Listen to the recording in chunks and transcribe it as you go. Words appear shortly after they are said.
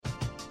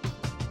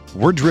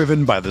We're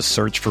driven by the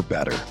search for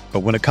better. But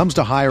when it comes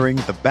to hiring,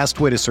 the best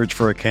way to search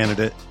for a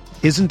candidate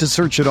isn't to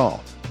search at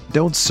all.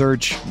 Don't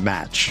search,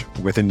 match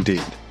with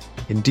Indeed.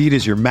 Indeed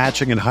is your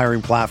matching and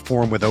hiring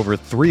platform with over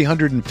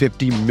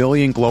 350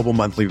 million global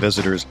monthly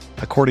visitors,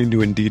 according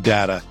to Indeed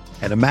data,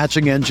 and a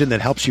matching engine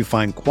that helps you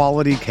find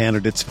quality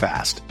candidates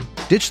fast.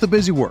 Ditch the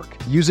busy work.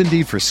 Use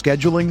Indeed for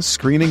scheduling,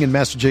 screening, and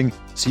messaging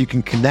so you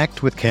can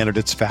connect with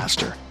candidates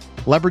faster.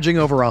 Leveraging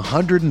over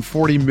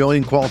 140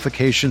 million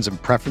qualifications and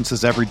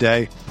preferences every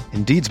day,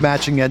 Indeed's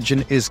matching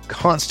engine is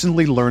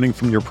constantly learning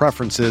from your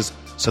preferences,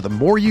 so the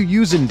more you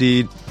use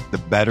Indeed, the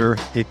better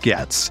it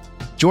gets.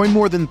 Join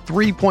more than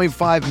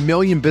 3.5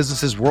 million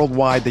businesses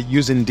worldwide that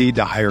use Indeed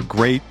to hire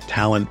great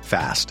talent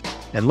fast.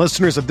 And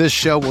listeners of this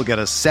show will get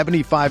a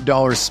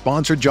 $75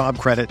 sponsored job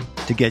credit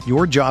to get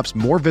your jobs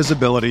more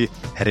visibility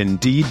at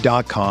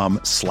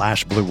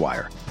Indeed.com/Blue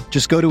Wire.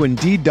 Just go to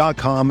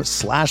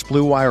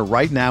Indeed.com/Blue Wire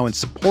right now and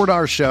support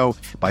our show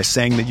by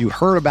saying that you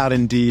heard about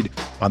Indeed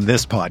on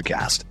this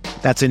podcast.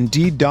 That's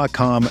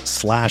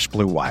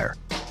Indeed.com/Blue Wire.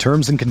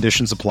 Terms and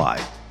conditions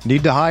apply.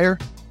 Need to hire?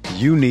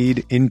 You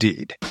need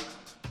Indeed.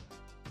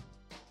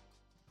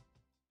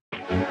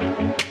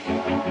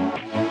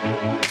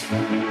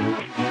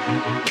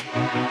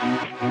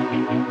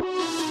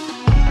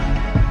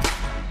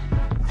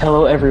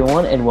 Hello,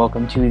 everyone, and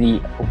welcome to the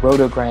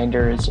Roto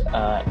Grinders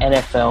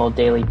NFL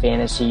Daily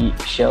Fantasy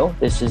Show.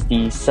 This is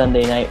the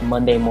Sunday night,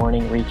 Monday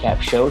morning recap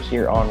show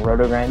here on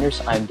Roto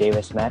Grinders. I'm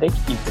Davis Maddock.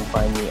 You can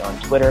find me on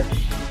Twitter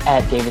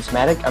at Davis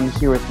Maddock. I'm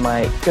here with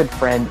my good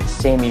friend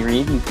Sammy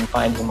Reed. You can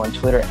find him on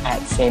Twitter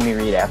at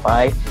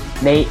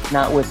SammyReedFI. Nate,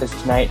 not with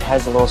us tonight,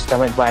 has a little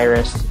stomach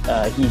virus.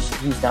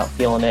 He's not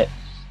feeling it.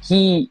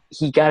 He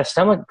got a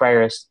stomach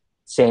virus,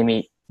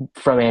 Sammy,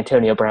 from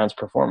Antonio Brown's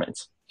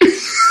performance.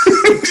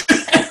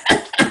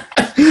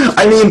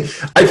 I mean,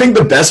 I think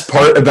the best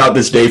part about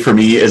this day for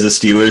me as a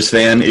Steelers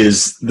fan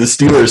is the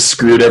Steelers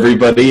screwed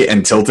everybody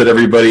and tilted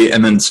everybody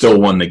and then still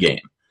won the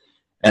game.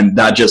 And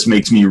that just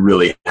makes me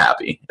really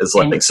happy as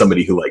like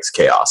somebody who likes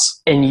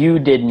chaos. And you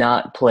did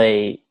not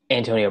play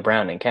Antonio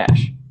Brown in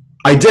cash.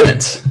 I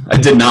didn't. I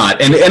did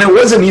not. And it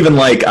wasn't even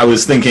like I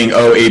was thinking,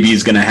 oh,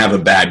 AB's going to have a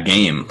bad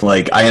game.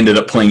 Like, I ended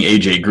up playing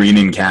AJ Green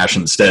in cash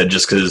instead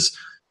just because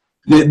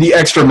the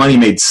extra money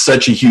made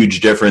such a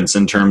huge difference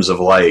in terms of,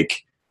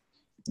 like,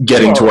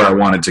 getting to where I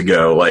wanted to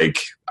go. Like,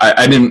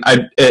 at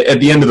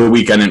the end of the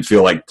week, I didn't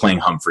feel like playing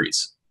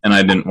Humphreys, and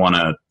I didn't want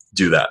to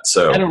do that.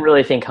 So I don't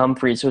really think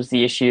Humphreys was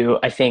the issue.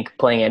 I think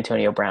playing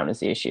Antonio Brown is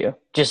the issue.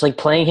 Just like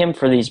playing him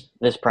for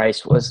this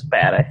price was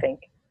bad, I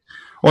think.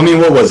 Well, I mean,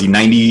 what was he,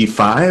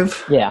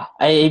 95? Yeah,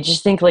 I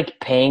just think like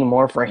paying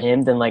more for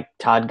him than like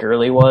Todd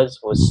Gurley was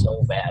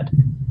so bad.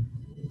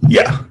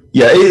 Yeah,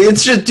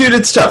 it's just, dude,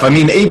 it's tough. I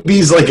mean,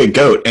 AB's like a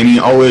goat, and he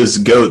always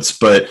goats,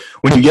 but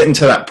when you get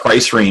into that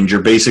price range,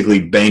 you're basically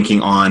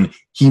banking on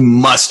he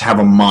must have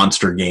a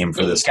monster game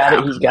for this.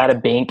 He's got to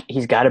bank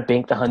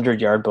the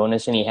 100-yard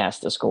bonus, and he has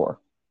to score.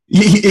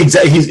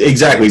 Exactly.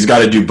 He's got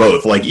to do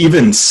both. Like,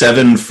 even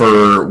 7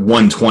 for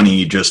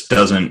 120 just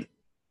doesn't.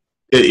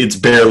 It's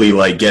barely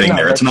like getting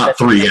there. It's not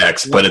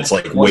 3x, but it's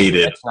like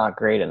weighted. It's not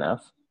great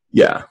enough.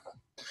 Yeah.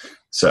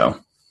 So.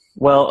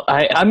 Well,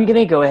 I'm going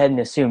to go ahead and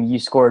assume you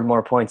scored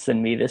more points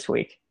than me this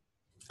week.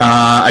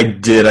 I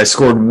did. I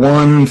scored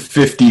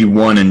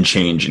 151 and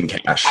change in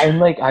cash. I'm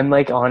like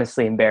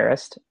honestly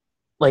embarrassed.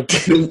 Like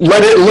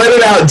let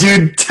it out,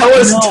 dude. Tell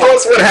us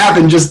what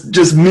happened.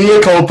 Just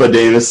mea culpa,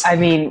 Davis. I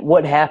mean,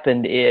 what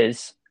happened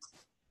is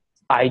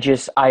I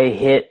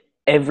hit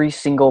every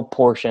single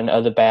portion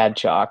of the bad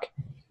chalk,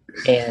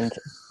 and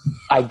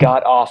I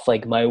got off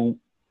like my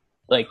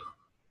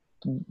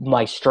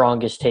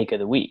strongest take of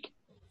the week.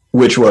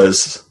 Which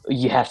was?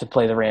 You have to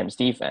play the Rams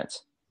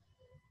defense.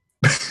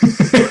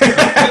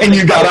 And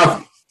you got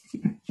off.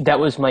 That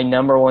was my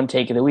number one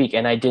take of the week,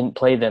 and I didn't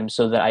play them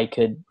so that I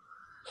could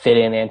fit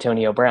in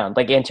Antonio Brown.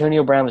 Like,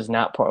 Antonio Brown was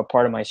not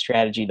part of my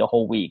strategy the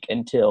whole week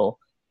until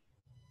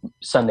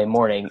Sunday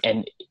morning.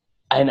 And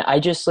I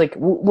just, like,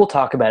 we'll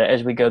talk about it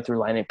as we go through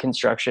lineup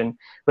construction,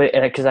 but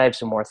because I have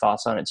some more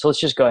thoughts on it. So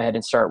let's just go ahead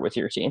and start with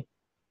your team.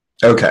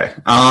 Okay.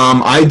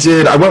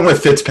 I went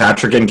with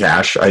Fitzpatrick in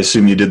cash. I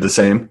assume you did the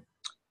same?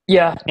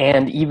 Yeah,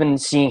 and even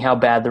seeing how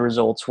bad the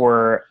results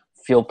were,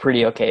 feel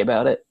pretty okay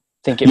about it.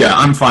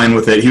 I'm fine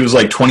with it. He was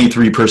like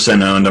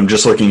 23% owned. I'm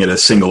just looking at a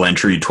single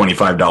entry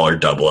 $25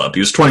 double up. He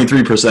was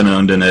 23%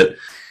 owned in it.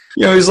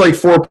 You know, he's like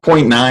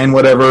 4.9,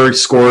 whatever. He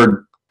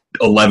scored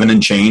 11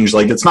 and change.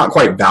 Like, it's not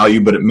quite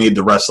value, but it made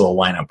the rest of the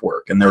lineup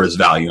work, and there was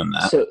value in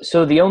that.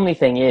 So the only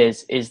thing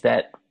is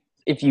that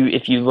if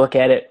you look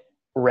at it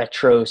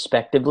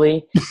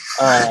retrospectively,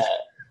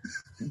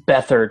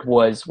 Beathard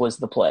was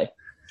the play.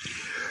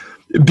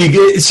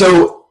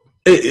 So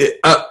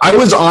I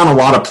was on a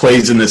lot of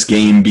plays in this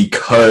game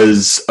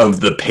because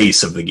of the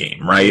pace of the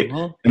game, right?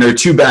 Mm-hmm. And there are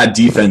two bad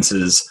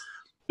defenses.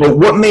 But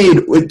what made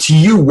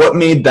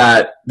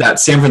that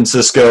San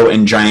Francisco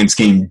and Giants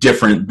game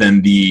different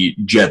than the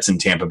Jets and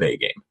Tampa Bay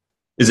game?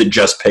 Is it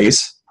just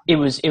pace?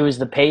 It was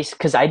the pace,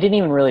 because I didn't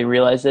even really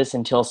realize this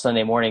until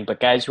Sunday morning, but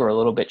guys who are a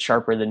little bit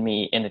sharper than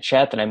me in the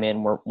chat that I'm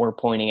in were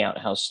pointing out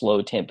how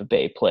slow Tampa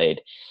Bay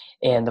played.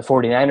 And the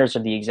 49ers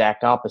are the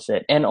exact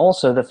opposite. And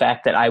also the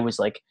fact that I was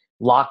like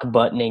lock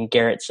buttoning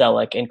Garrett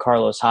Selleck and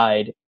Carlos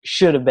Hyde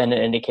should have been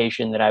an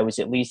indication that I was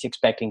at least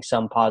expecting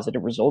some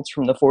positive results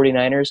from the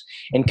 49ers,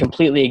 and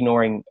completely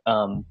ignoring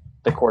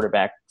the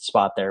quarterback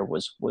spot there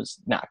was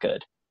not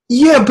good.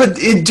 Yeah, but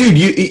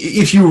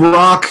if you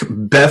rock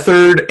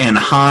Beathard and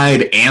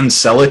Hyde and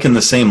Selleck in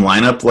the same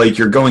lineup, like,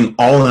 you're going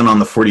all in on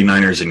the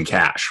 49ers in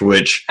cash,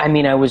 which... I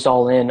mean, I was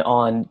all in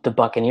on the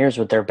Buccaneers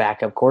with their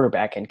backup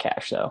quarterback in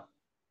cash, though.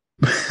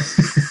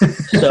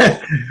 So,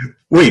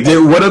 wait,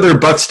 what other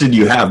Bucks did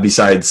you have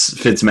besides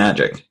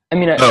Fitzmagic? I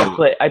mean,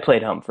 I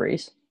played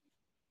Humphreys.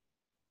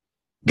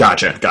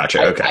 Gotcha.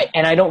 Okay.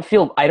 And I don't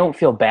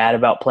feel bad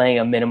about playing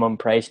a minimum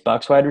price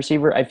Bucks wide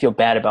receiver. I feel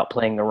bad about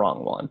playing the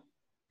wrong one.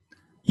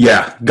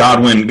 Yeah,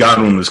 Godwin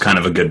was kind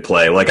of a good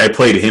play. Like, I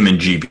played him in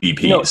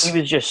GPPs. No, he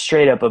was just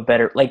straight up a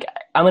better. Like,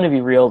 I'm going to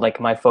be real. Like,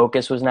 my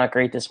focus was not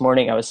great this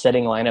morning. I was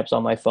setting lineups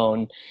on my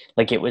phone.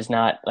 Like, it was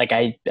not like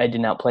I did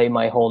not play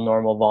my whole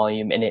normal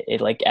volume, and it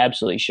like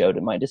absolutely showed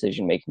in my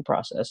decision making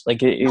process.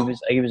 Like, it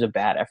was a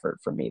bad effort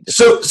for me.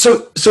 So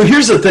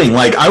here's the thing.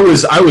 Like, I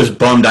was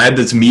bummed. I had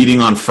this meeting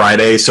on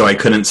Friday, so I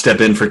couldn't step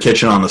in for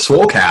Kitchen on the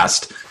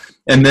Swolecast.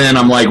 And then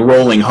I'm like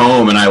rolling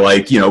home, and I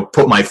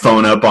put my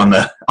phone up on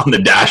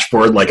the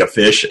dashboard like a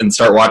fish and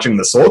start watching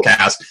the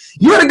Soulcast.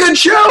 You had a good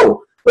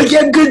show. Like, you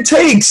had good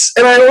takes.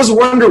 And I always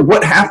wonder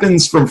what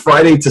happens from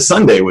Friday to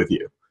Sunday with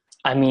you.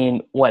 I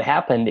mean, what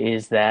happened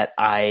is that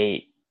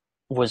I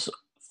was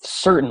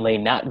certainly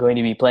not going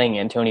to be playing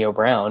Antonio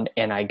Brown,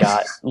 and I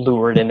got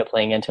lured into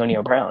playing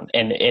Antonio Brown.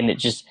 And it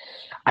just,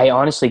 I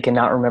honestly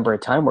cannot remember a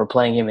time where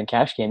playing him in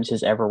cash games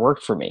has ever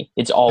worked for me.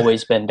 It's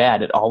always been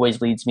bad. It always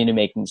leads me to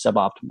making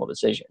suboptimal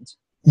decisions.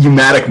 You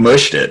Matic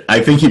mushed it.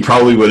 I think he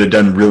probably would have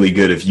done really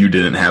good if you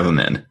didn't have him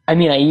in. I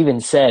mean, I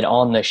even said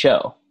on the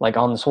show, like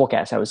on the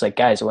Swolecast, I was like,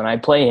 guys, when I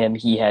play him,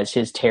 he has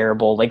his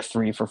terrible, like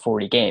 3 for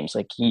 40 games.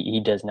 Like,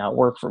 he does not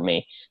work for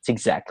me. It's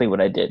exactly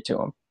what I did to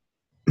him.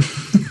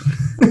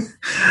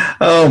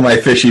 Oh, my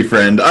fishy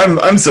friend.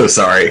 I'm so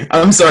sorry.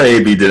 I'm sorry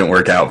AB didn't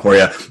work out for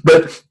you.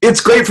 But it's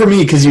great for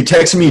me because you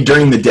text me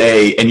during the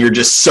day and you're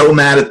just so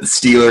mad at the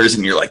Steelers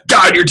and you're like,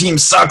 God, your team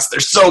sucks. They're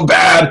so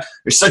bad.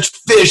 They're such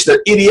fish.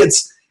 They're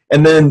idiots.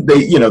 And then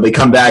they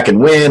come back and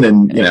win,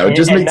 and it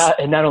just makes.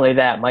 And not only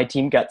that, my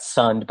team got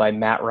sunned by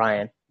Matt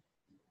Ryan.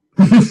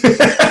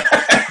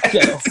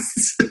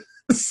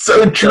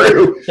 So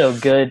true. So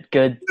good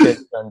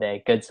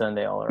Sunday. Good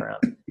Sunday all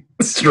around.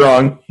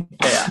 Strong.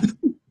 Yeah.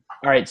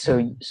 All right,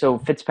 so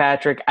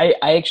Fitzpatrick, I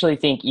actually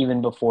think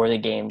even before the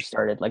game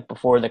started, like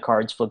before the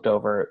cards flipped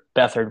over,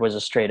 Beathard was a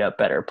straight up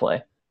better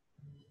play.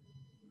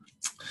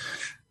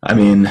 I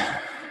mean,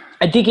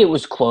 I think it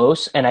was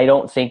close, and I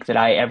don't think that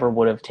I ever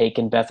would have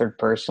taken Beathard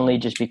personally,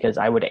 just because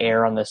I would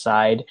err on the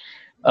side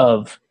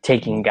of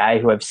taking a guy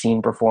who I've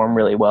seen perform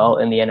really well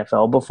in the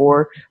NFL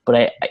before.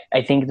 But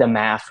I think the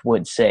math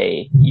would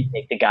say you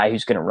take the guy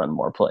who's going to run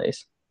more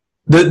plays.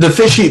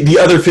 The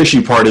other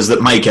fishy part is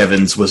that Mike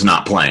Evans was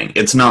not playing.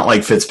 It's not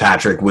like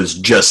Fitzpatrick was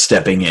just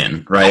stepping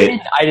in, right?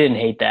 I didn't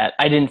hate that.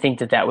 I didn't think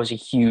that was a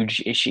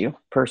huge issue,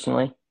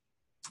 personally.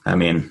 I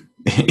mean,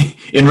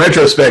 in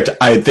retrospect,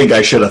 I think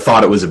I should have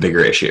thought it was a bigger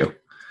issue.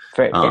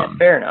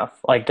 Fair enough.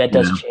 Like, that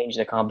does change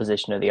the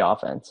composition of the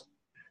offense.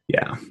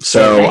 Yeah.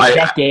 So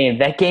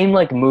that game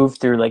like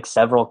moved through like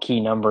several key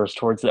numbers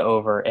towards the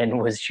over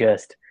and was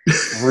just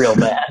real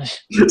bad.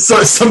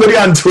 So somebody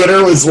on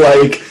Twitter was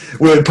like,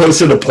 we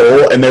posted a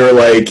poll and they were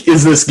like,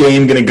 is this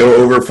game going to go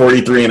over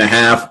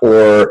 43.5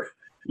 or,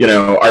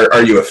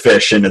 are you a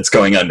fish and it's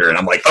going under? And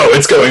I'm like, oh,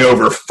 it's going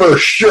over for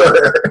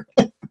sure.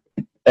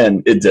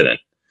 And it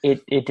didn't.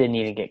 It didn't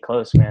even get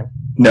close, man.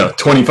 No,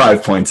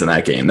 25 points in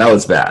that game. That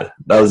was bad.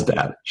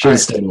 Should have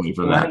stayed away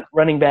from that.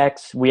 Running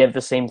backs, we have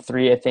the same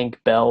three, I think: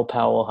 Bell,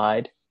 Powell,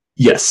 Hyde.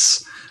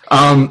 Yes.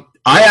 I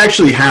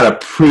actually had a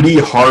pretty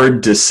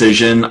hard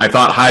decision. I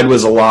thought Hyde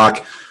was a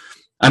lock.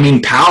 I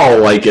mean,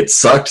 Powell, like, it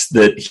sucked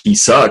that he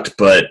sucked,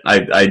 but I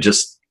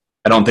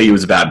don't think he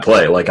was a bad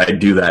play. Like, I'd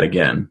do that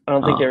again. I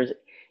don't think there's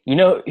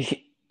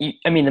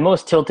 – I mean, the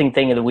most tilting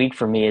thing of the week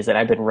for me is that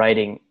I've been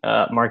writing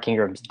Mark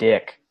Ingram's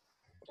dick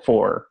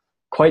for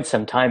quite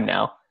some time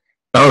now.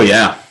 Oh,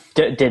 yeah.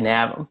 Didn't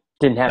have him.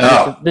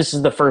 Oh. This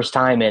is the first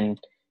time in,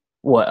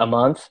 a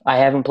month I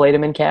haven't played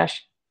him in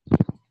cash?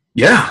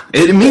 Yeah,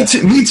 me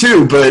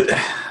too, but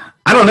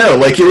I don't know.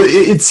 Like,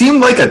 it seemed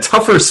like a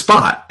tougher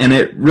spot, and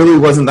it really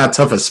wasn't that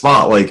tough a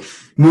spot. Like,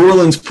 New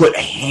Orleans put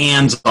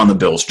hands on the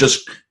Bills,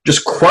 just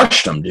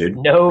crushed them, dude.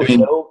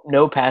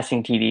 No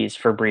passing TDs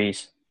for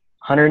Breeze.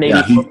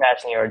 184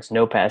 passing yards,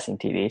 no passing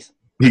TDs.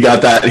 He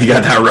got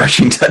that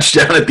rushing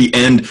touchdown at the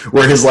end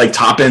where his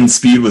top end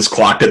speed was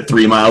clocked at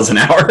 3 miles an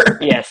hour.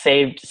 Yeah,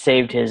 saved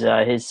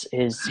his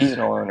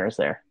seasonal owners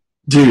there.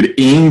 Dude,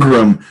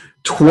 Ingram,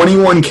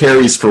 21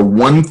 carries for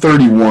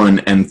 131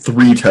 and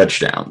 3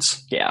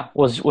 touchdowns. Yeah,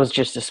 was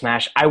just a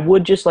smash. I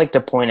would just like to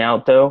point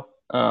out though,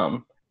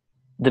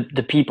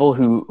 the people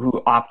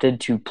who opted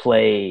to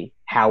play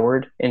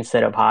Howard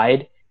instead of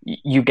Hyde,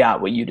 you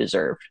got what you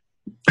deserved.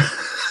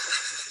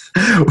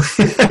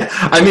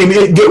 I mean,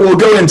 we'll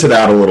go into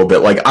that a little bit.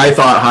 Like, I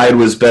thought Hyde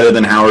was better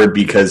than Howard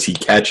because he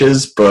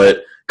catches,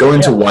 but go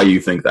into why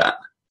you think that.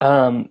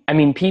 I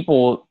mean,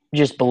 people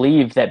just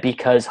believe that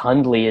because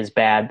Hundley is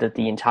bad, that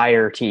the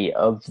entirety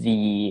of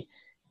the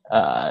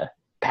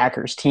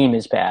Packers team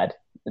is bad.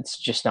 It's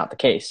just not the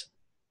case,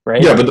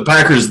 right? Yeah, but the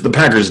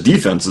Packers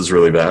defense is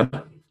really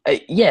bad.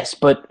 Yes,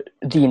 but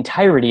the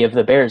entirety of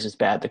the Bears is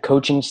bad. The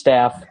coaching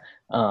staff,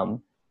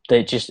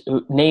 they just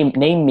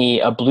name me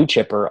a blue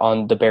chipper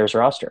on the Bears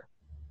roster.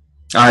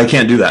 I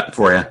can't do that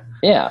for you.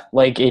 Yeah,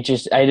 like I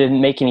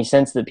didn't make any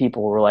sense that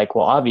people were like,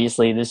 well,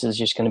 obviously this is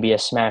just going to be a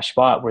smash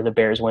spot where the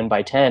Bears win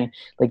by 10.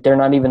 Like, they're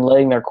not even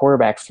letting their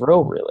quarterback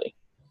throw, really.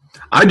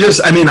 I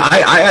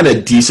had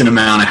a decent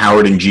amount of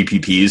Howard and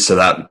GPPs, so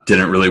that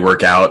didn't really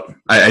work out.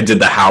 I did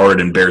the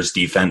Howard and Bears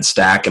defense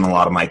stack in a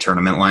lot of my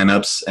tournament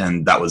lineups,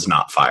 and that was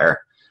not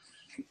fire.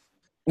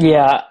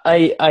 Yeah,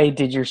 I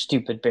did your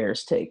stupid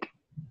Bears take.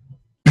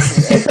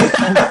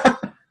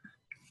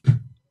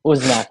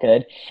 Was not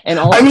good. And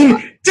I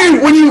mean,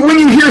 dude, when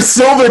you hear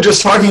Silva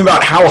just talking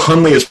about how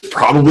Hundley is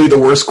probably the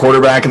worst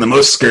quarterback and the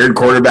most scared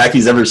quarterback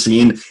he's ever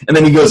seen, and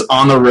then he goes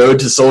on the road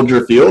to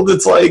Soldier Field,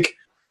 it's like,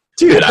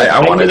 dude, I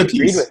wanted a piece.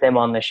 I agreed with him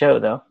on the show,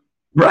 though.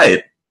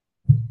 Right.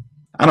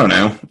 I don't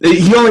know.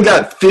 He only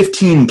got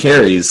 15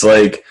 carries.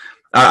 Like,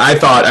 I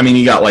thought, I mean,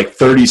 he got like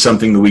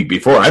 30-something the week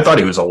before. I thought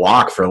he was a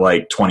lock for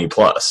like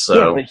 20+.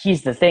 So. Yeah, but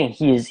he's the thing.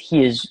 He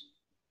is.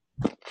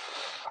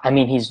 I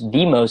mean, he's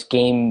the most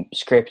game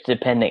script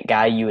dependent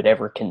guy you would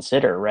ever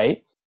consider,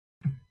 right?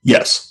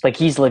 Yes. Like,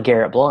 he's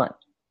LeGarrette Blount.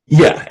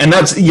 Yeah, and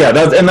that's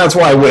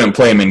why I wouldn't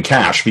play him in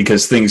cash,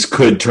 because things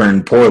could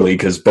turn poorly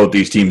because both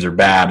these teams are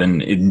bad,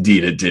 and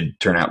indeed it did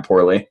turn out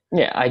poorly.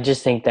 Yeah, I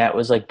just think that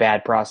was like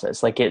bad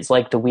process. Like, it's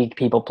like the week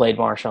people played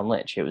Marshawn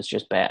Lynch. It was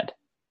just bad.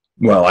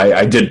 Well,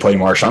 I did play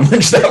Marshawn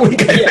Lynch that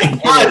week, I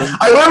think. But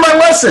I learned my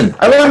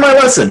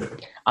lesson.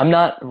 I'm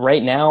not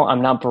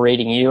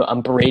berating you.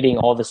 I'm berating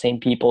all the same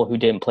people who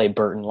didn't play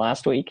Burton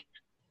last week.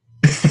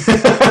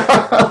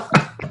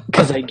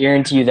 Because I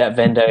guarantee you that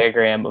Venn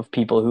diagram of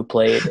people who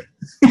played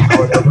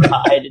Howard over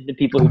Hyde and the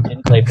people who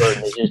didn't play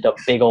Burton is just a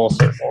big old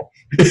circle.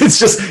 It's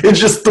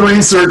just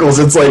 3 circles.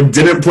 It's like,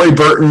 didn't play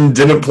Burton,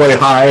 didn't play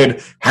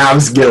Hyde,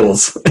 have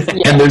skills.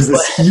 Yeah, and there's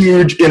this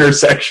huge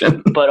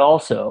intersection. But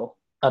also,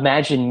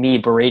 imagine me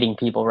berating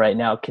people right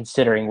now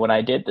considering what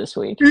I did this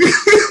week.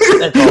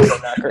 That's also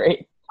not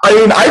great. I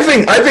mean, I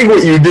think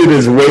what you did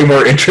is way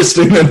more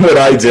interesting than what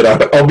I did.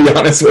 I'll be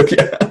honest with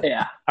you.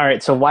 Yeah. All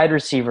right. So wide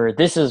receiver,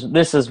 this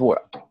is where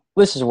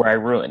I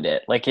ruined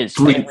it. Like, it's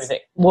everything.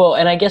 Well,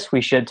 and I guess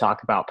we should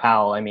talk about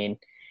Powell. I mean,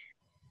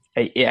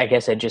 I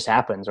guess it just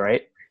happens,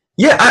 right?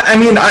 Yeah. I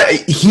mean,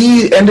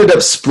 he ended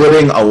up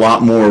splitting a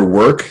lot more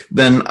work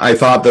than I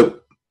thought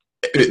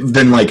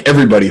than like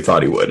everybody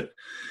thought he would.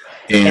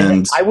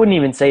 And I wouldn't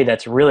even say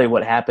that's really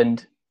what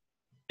happened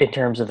in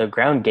terms of the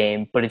ground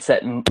game, but it's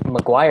that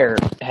McGuire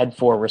had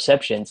 4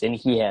 receptions and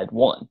he had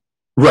 1.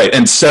 Right,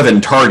 and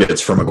 7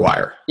 targets for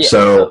McGuire.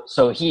 Yeah,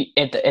 so he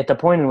at the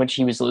point in which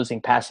he was losing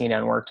passing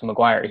down work to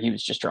McGuire, he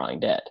was just drawing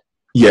dead.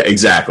 Yeah,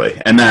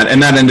 exactly. And that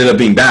ended up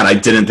being bad. I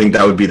didn't think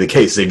that would be the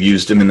case. They've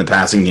used him in the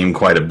passing game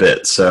quite a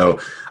bit.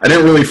 So I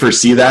didn't really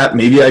foresee that.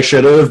 Maybe I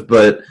should have,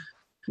 but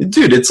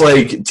dude, it's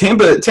like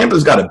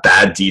Tampa's got a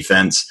bad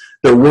defense.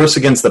 They're worse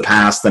against the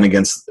pass than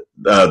against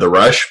the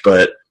rush,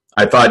 but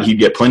I thought he'd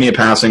get plenty of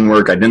passing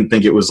work. I didn't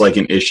think it was like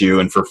an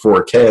issue. And for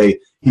 4K,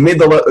 he made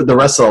the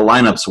rest of the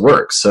lineups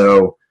work.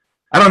 So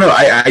I don't know.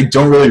 I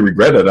don't really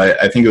regret it.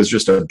 I think it was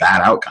just a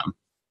bad outcome.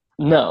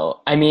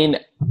 No, I mean,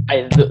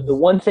 the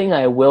one thing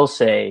I will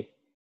say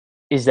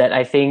is that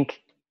I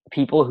think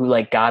people who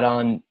like got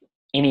on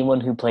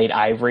anyone who played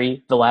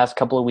Ivory the last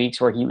couple of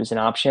weeks where he was an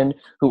option,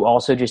 who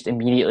also just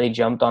immediately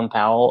jumped on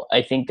Powell,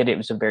 I think that it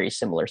was a very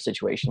similar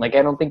situation. Like,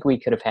 I don't think we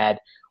could have had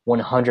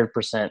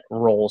 100%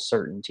 role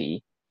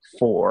certainty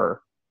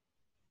for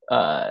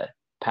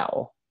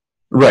Powell.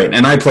 Right,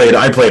 and I played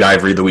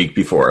Ivory the week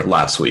before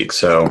last week,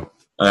 so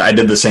I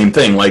did the same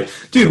thing. Like,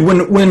 dude,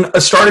 when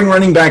a starting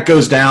running back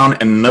goes down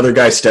and another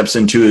guy steps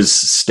into his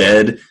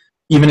stead,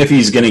 even if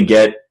he's going to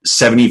get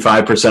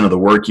 75% of the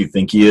work you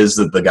think he is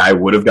that the guy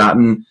would have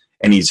gotten,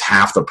 and he's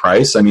half the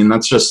price, I mean,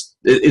 it's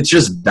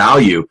just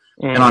value.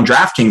 Mm. And on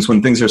DraftKings,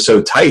 when things are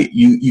so tight,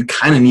 you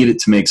kind of need it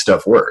to make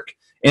stuff work.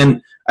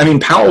 And, I mean,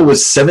 Powell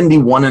was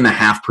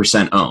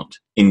 71.5% owned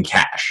in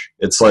cash.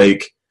 It's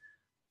like,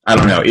 I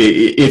don't know.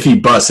 If he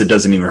busts, it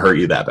doesn't even hurt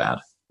you that bad.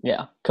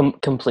 Yeah,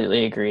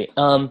 completely agree.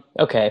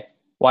 Okay,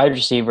 wide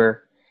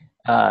receiver.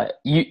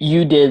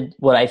 You did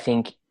what I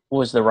think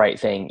was the right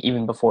thing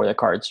even before the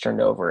cards turned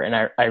over, and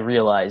I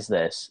realized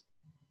this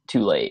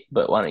too late.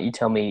 But why don't you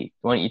tell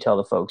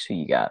the folks who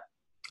you got?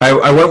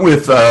 I went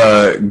with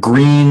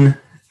Green,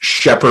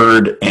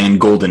 Shepard, and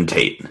Golden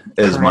Tate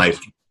as my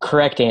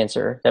correct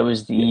answer. That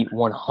was the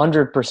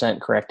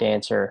 100% correct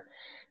answer.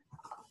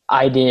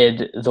 I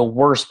did the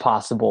worst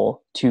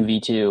possible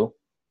 2v2.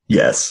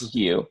 Yes.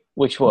 You.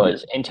 which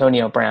was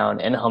Antonio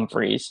Brown and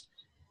Humphreys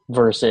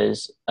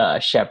versus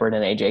Shepard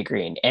and AJ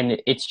Green.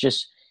 And it's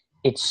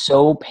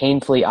so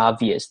painfully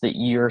obvious that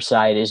your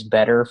side is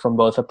better from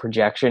both a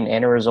projection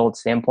and a result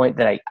standpoint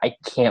that I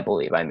can't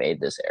believe I made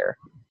this error.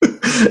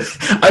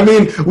 I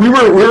mean, we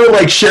were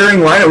like sharing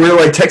lineup. We were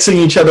like texting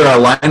each other our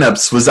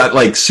lineups. Was that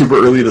like super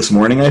early this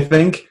morning, I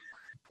think?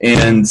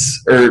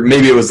 Or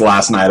maybe it was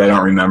last night. I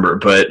don't remember.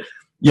 But,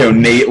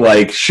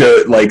 Nate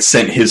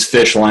sent his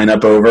fish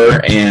lineup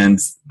over, and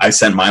I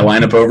sent my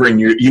lineup over, and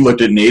you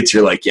looked at Nate's.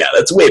 You're like, yeah,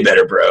 that's way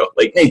better, bro.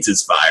 Like, Nate's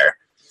is fire.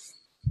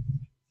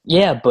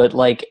 Yeah, but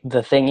like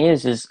the thing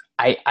is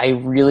I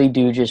really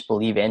do just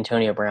believe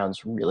Antonio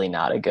Brown's really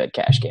not a good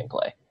cash game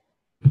play.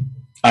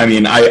 I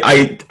mean,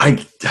 I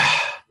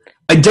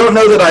don't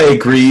know that I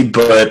agree,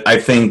 but I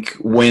think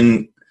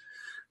when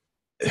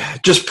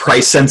just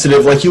price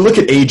sensitive, like you look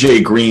at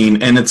AJ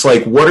Green and it's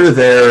like, what are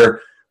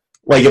their,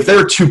 like if there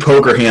are two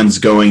poker hands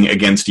going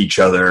against each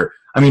other,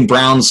 I mean,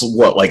 Brown's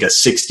like a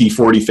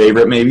 60-40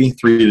 favorite, maybe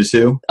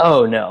 3-2.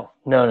 Oh, no.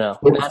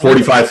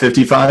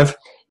 45-55.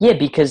 Yeah,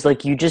 because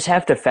like you just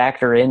have to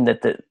factor in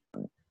that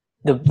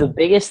the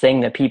biggest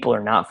thing that people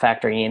are not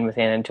factoring in with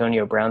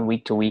Antonio Brown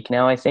week to week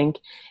now, I think,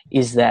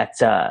 is that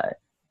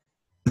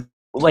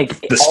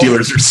like the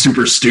Steelers are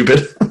super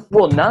stupid.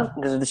 Well, not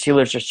that the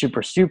Steelers are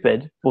super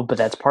stupid, but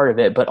that's part of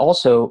it. But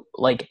also,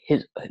 like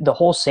the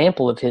whole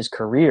sample of his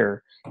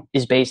career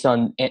is based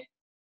on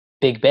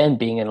Big Ben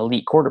being an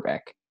elite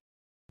quarterback.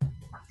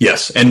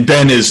 Yes, and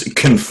Ben is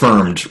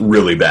confirmed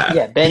really bad.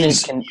 Yeah, Ben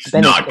is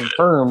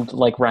confirmed good.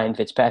 Like Ryan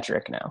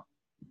Fitzpatrick now.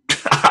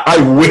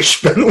 I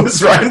wish Ben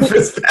was Ryan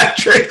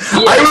Fitzpatrick.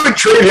 Yeah. I would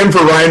trade him for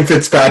Ryan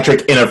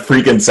Fitzpatrick in a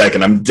freaking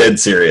second. I'm dead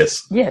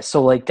serious. Yeah,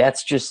 so like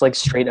that's just like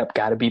straight up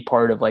got to be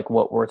part of like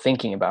what we're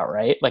thinking about,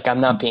 right? Like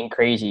I'm not being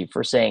crazy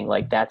for saying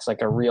like it's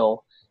like a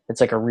real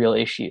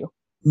issue.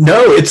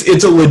 No,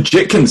 it's a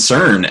legit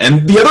concern.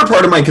 And the other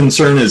part of my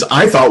concern is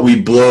I thought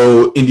we'd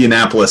blow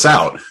Indianapolis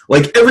out.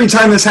 Like every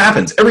time this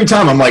happens, every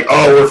time I'm like,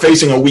 oh, we're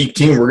facing a weak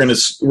team, we're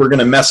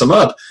gonna mess them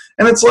up.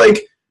 And it's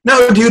like,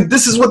 no, dude,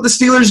 this is what the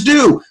Steelers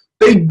do.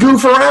 They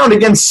goof around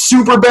against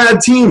super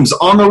bad teams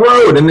on the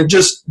road, and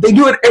they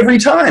do it every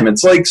time.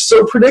 It's like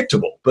so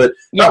predictable. But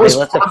yeah, they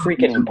let the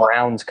freaking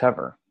Browns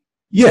cover.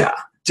 Yeah.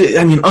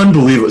 I mean,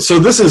 unbelievable. So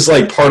this is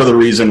like part of the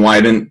reason why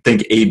I didn't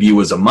think AB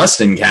was a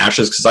must in cash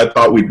is because I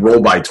thought we'd roll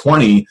by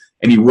 20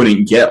 and he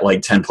wouldn't get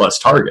like 10 plus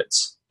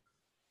targets.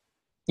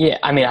 Yeah,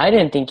 I mean, I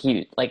didn't think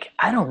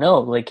I don't know,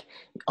 like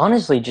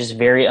honestly, just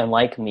very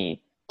unlike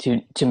me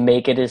to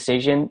make a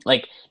decision.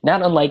 Like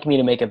not unlike me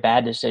to make a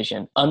bad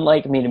decision,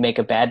 unlike me to make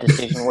a bad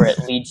decision where it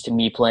leads to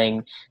me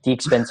playing the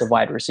expensive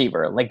wide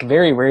receiver. Like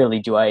very rarely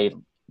do I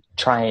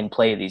try and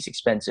play these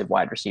expensive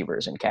wide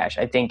receivers in cash.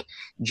 I think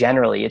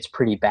generally it's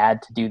pretty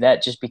bad to do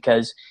that just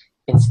because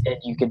instead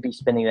you could be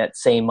spending that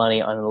same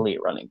money on an elite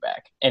running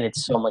back, and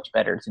it's so much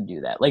better to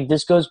do that. Like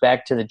this goes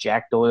back to the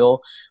Jack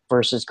Doyle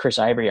versus Chris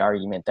Ivory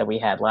argument that we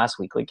had last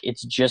week. Like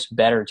it's just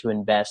better to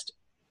invest.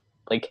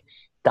 Like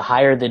the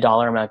higher the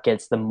dollar amount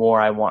gets, the more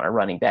I want a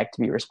running back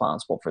to be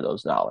responsible for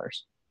those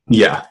dollars.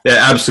 Yeah,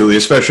 absolutely,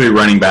 especially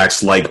running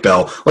backs like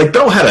Bell. Like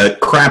Bell had a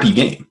crappy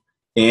game.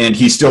 And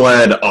he still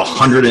had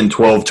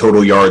 112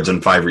 total yards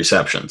and 5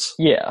 receptions.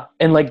 Yeah,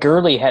 and like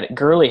Gurley had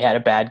a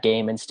bad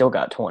game and still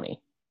got 20.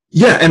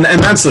 Yeah, and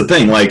that's the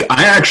thing. Like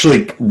I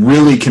actually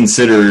really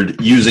considered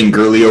using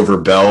Gurley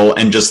over Bell,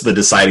 and just the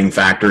deciding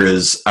factor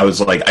is I was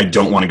like, I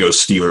don't want to go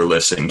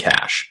Steeler-less in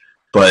cash,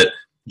 but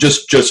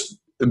just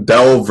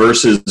Bell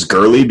versus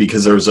Gurley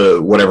because there's a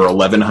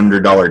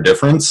 $1,100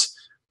 difference.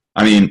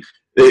 I mean,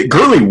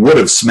 Gurley would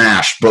have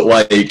smashed, but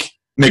like.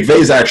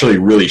 McVay's actually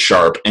really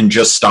sharp and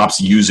just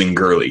stops using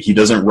Gurley. He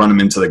doesn't run him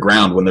into the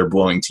ground when they're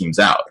blowing teams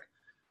out.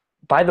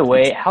 By the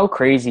way, how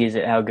crazy is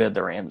it how good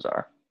the Rams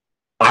are?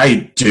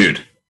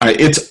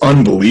 It's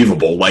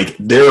unbelievable. Like,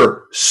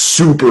 they're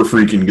super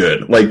freaking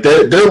good. Like,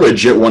 they're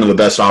legit one of the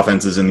best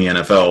offenses in the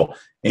NFL.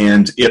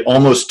 And it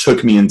almost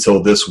took me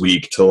until this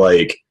week to,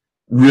 like,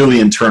 really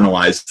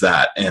internalize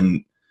that.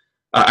 And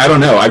I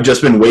don't know. I've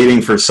just been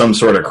waiting for some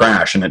sort of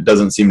crash, and it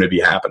doesn't seem to be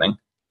happening.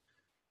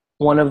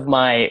 One of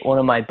my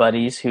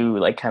buddies who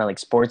like kind of like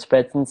sports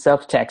bets and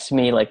stuff texts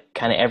me like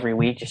kind of every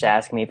week just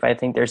asking me if I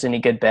think there's any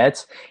good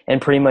bets,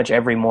 and pretty much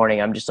every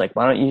morning I'm just like,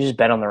 why don't you just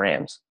bet on the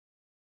Rams?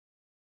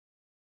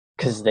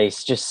 Because they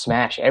just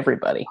smash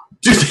everybody.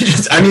 They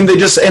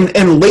just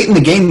and late in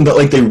the game, but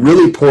like they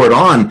really pour it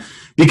on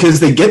because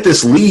they get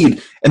this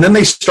lead and then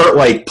they start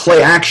like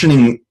play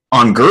actioning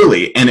on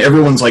Gurley, and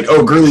everyone's like,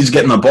 oh, Gurley's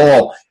getting the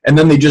ball, and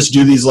then they just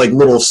do these like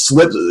little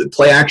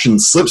play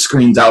action slip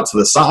screens out to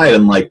the side,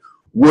 and like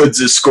Woods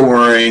is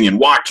scoring and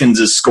Watkins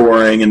is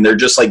scoring, and they're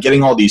just like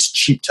getting all these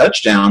cheap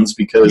touchdowns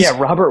because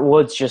Robert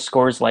Woods just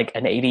scores like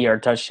an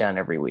 80-yard touchdown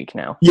every week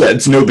now. Yeah,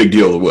 it's no big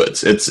deal to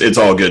Woods. It's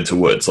all good to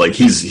Woods. Like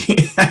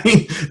I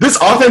mean, this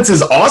offense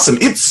is awesome.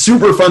 It's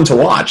super fun to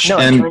watch. No,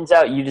 it turns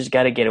out you just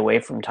got to get away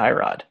from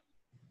Tyrod.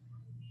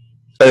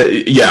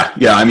 Yeah.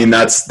 I mean,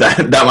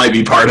 that might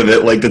be part of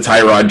it. Like the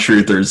Tyrod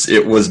truthers,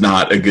 it was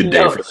not a good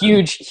day for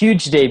them.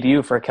 Huge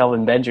debut for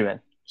Kelvin Benjamin.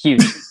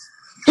 Huge.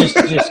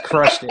 just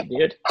crushed it,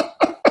 dude.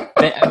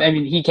 I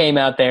mean, he came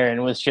out there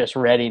and was just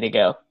ready to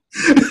go.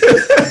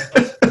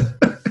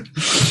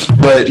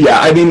 But yeah,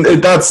 I mean,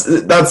 that's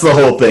the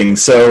whole thing.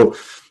 So,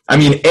 I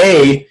mean,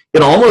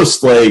 it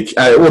almost like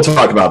we'll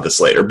talk about this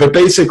later, but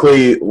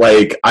basically,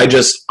 like I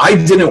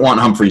didn't want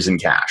Humphreys in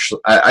cash.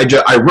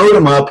 I wrote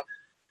him up,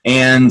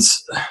 and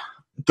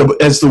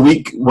as the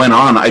week went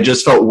on, I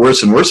just felt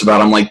worse and worse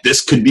about it. I'm like,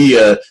 this could be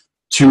a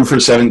 2 for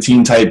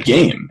 17 type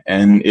game,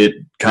 and it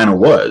kind of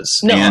was.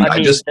 No, and I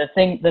mean,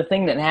 the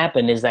thing that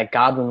happened is that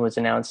Godwin was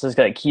announced as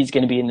like he's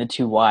going to be in the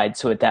 2 wide.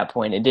 So at that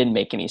point, it didn't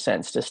make any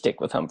sense to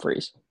stick with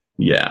Humphreys.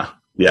 Yeah,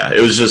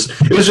 it was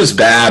just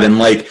bad. And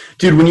like,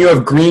 dude, when you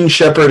have Green,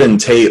 Shepard, and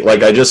Tate,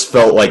 like I just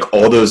felt like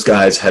all those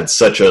guys had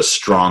such a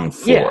strong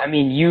floor. Yeah, I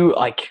mean,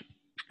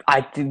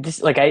 I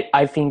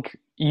think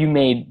you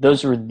made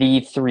those were the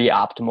 3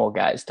 optimal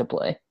guys to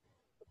play.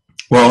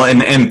 Well,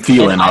 and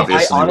Thielen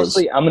obviously.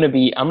 Honestly, I'm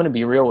gonna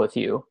be real with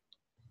you.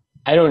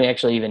 I don't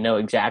actually even know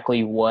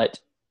exactly what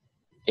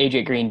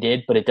AJ Green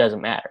did, but it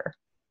doesn't matter.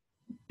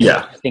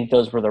 Yeah, I think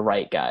those were the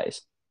right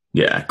guys.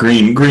 Yeah,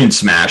 Green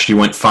smashed. He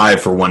went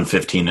 5 for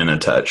 115 and a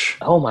touch.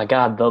 Oh my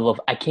God,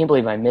 I can't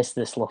believe I missed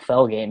this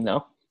LaFell game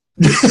though.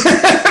 This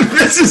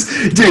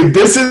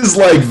is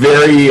like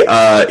very.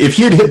 If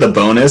he had hit the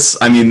bonus,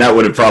 I mean, that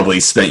would have probably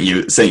sent you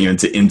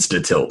into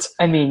insta tilt.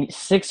 I mean,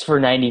 6 for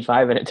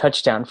 95 and a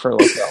touchdown for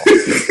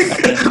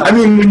LaFell. I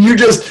mean, when you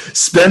just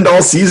spend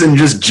all season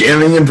just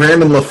jamming in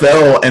Brandon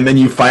LaFell, and then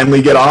you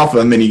finally get off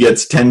him, and he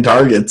gets 10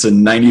 targets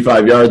and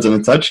 95 yards and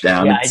a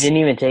touchdown. Yeah, I didn't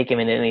even take him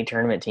in any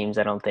tournament teams.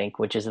 I don't think,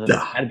 which is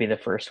got to be the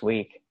first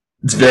week.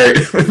 It's very,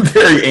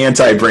 very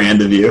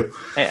anti-brand of you.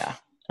 Yeah.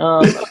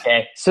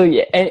 Okay, so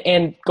yeah,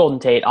 and Golden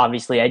Tate,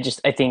 obviously, I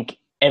think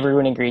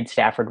everyone agreed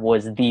Stafford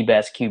was the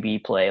best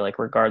QB play, like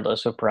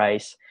regardless of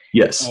price.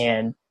 Yes.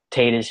 And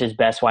Tate is his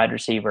best wide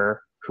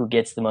receiver who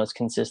gets the most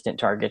consistent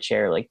target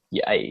share. Like,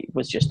 yeah, it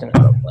was just an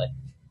auto play.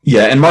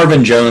 Yeah, and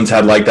Marvin Jones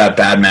had like that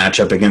bad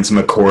matchup against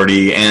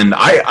McCourty, and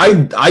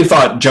I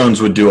thought Jones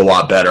would do a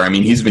lot better. I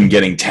mean, he's been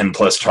getting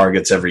 10-plus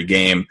targets every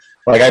game.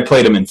 Like, I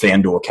played him in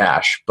FanDuel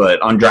cash,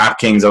 but on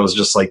DraftKings, I was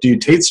just like,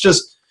 dude, Tate's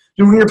just...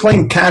 when you're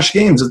playing cash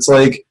games, it's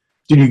like,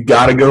 dude, you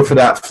got to go for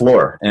that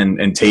floor,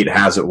 and Tate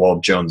has it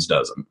while Jones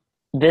doesn't.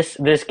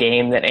 This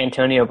game that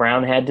Antonio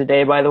Brown had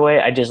today, by the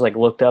way, I just like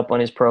looked up on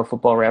his Pro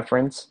Football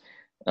Reference.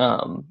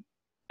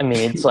 I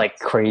mean, it's like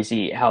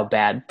crazy how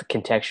bad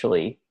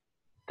contextually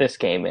this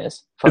game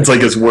is. It's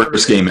like his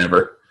worst game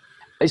ever.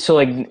 So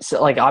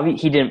obviously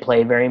he didn't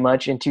play very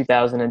much in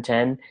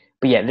 2010,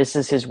 but yeah, this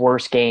is his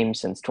worst game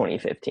since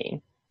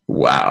 2015.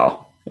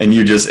 Wow. And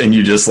you just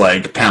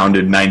like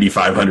pounded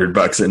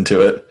 $9,500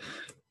 into it.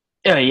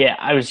 Oh yeah,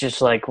 I was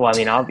just like, well, I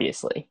mean,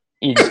 obviously,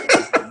 you just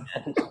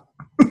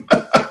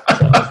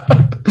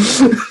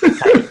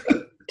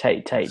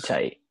tight. Tight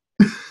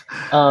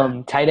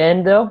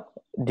end though,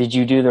 did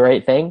you do the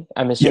right thing?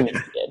 I'm assuming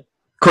you did.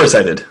 Of course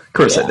I did.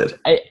 I did.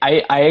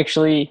 I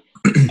actually,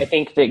 I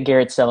think that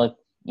Garrett Selleck,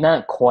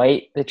 not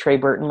quite the Trey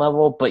Burton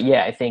level, but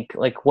yeah, I think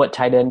like what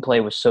tight end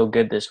play was so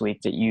good this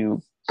week that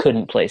you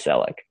couldn't play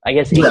Selleck. I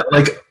guess. Yeah,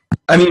 like.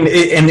 I mean,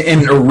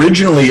 and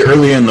originally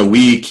early in the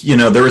week, you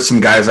know, there were some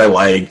guys I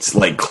liked,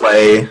 like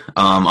Clay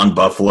on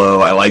Buffalo.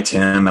 I liked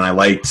him, and I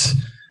liked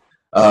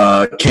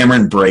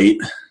Cameron Brate.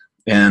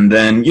 And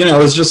then, you know,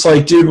 it was just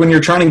like, dude, when you're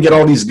trying to get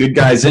all these good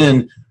guys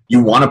in,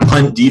 you want to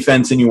punt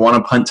defense and you want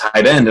to punt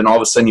tight end, and all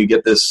of a sudden you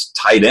get this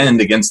tight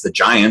end against the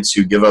Giants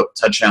who give up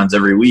touchdowns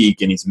every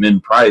week, and he's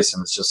min-price,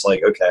 and it's just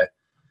like, okay.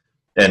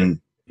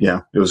 And,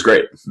 yeah, it was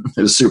great.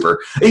 It was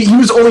super. He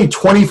was only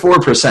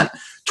 24%.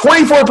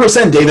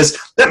 24%, Davis.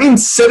 That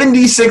means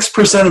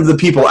 76% of the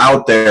people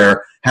out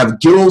there have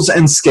gills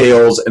and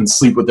scales and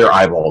sleep with their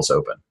eyeballs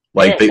open.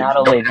 Like they not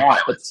only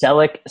that, but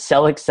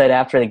Selleck said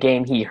after the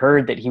game he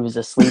heard that he was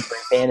a sleeper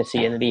in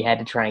fantasy and that he had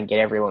to try and get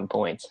everyone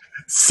points.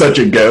 Such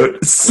a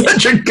goat.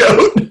 Such a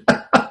goat.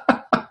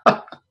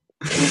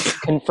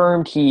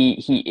 Confirmed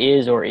he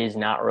is or is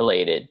not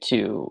related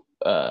to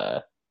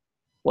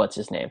what's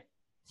his name?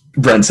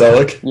 Brent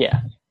Selleck?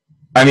 Yeah.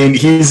 I mean,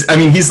 he's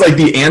like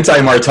the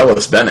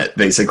anti-Martellus Bennett,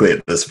 basically,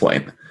 at this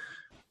point.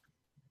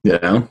 You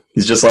know?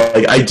 He's just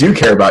like, I do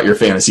care about your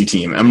fantasy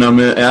team. I'm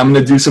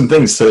gonna do some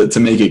things to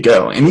make it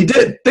go. And he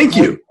did. Thank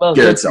you, well,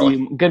 Garrett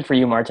Selleck. Good for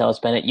you, Martellus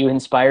Bennett. You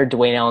inspired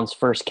Dwayne Allen's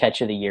first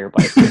catch of the year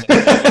by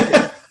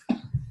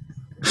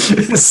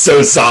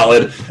So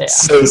solid. Yeah.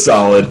 So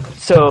solid.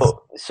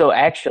 So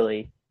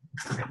actually,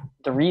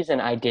 the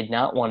reason I did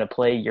not want to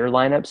play your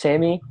lineup,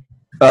 Sammy,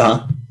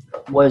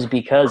 was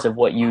because of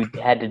what you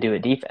had to do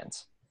at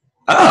defense.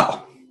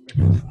 Oh.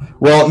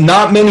 Well,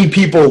 not many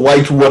people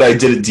liked what I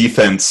did at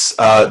defense.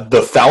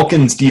 The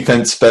Falcons'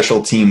 defense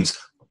special teams,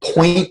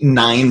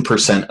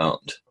 0.9%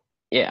 owned.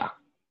 Yeah.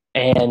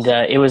 And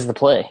it was the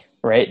play,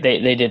 right?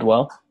 They did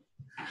well?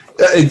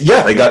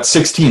 Yeah, they got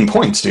 16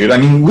 points, dude. I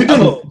mean, we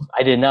didn't... Oh,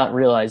 I did not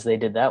realize they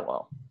did that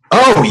well.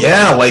 Oh,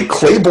 yeah, like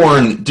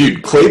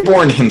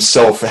Claiborne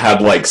himself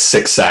had like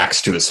 6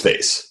 sacks to his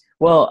face.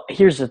 Well,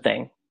 here's the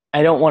thing.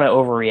 I don't want to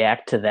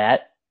overreact to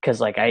that, because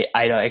like I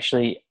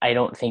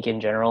don't think in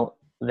general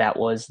that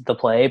was the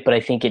play, but I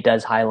think it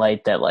does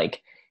highlight that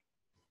like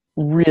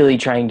really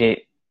trying to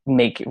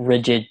make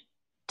rigid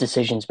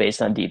decisions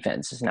based on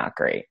defense is not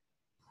great.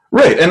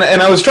 Right, and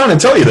I was trying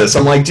to tell you this.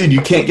 I'm like, dude, you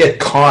can't get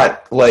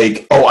caught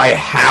like, oh, I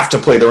have to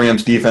play the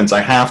Rams defense.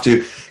 I have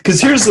to. Because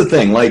here's the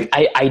thing. Like,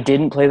 I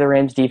didn't play the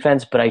Rams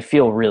defense, but I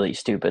feel really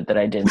stupid that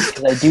I didn't.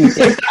 Because I do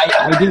think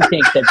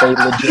that they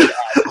legit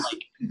have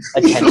like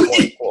a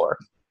 10-point floor.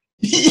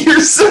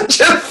 You're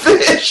such a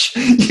fish.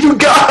 You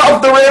got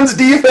off the Rams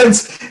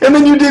defense, and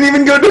then you didn't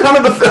even go down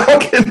to the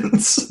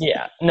Falcons.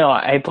 Yeah, no,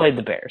 I played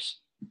the Bears.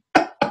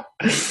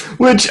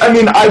 Which, I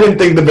mean, I didn't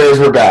think the Bears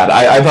were bad.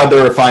 I thought they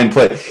were a fine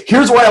play.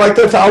 Here's why I like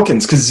the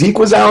Falcons, because Zeke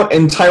was out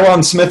and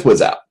Tyron Smith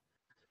was out.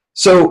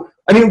 So,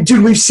 I mean,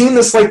 dude, we've seen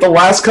this like the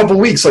last couple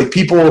weeks, like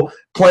people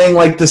playing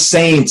like the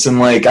Saints and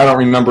like, I don't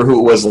remember who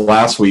it was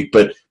last week,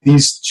 but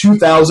these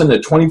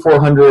 $2,000 to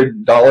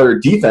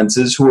 $2,400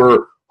 defenses who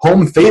are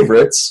home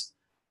favorites,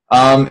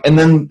 and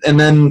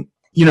then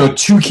you know,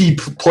 two key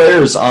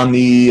players on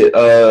the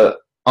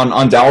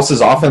on Dallas's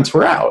offense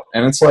were out,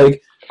 and it's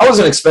like, I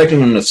wasn't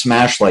expecting them to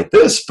smash like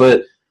this,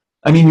 but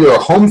I mean, you're a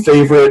home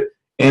favorite,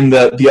 and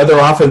the other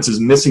offense is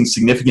missing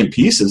significant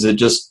pieces. It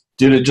just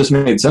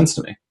made sense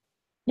to me.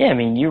 Yeah, I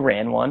mean, you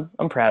ran one.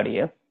 I'm proud of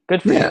you.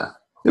 Good for you. Yeah,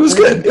 it was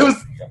good. It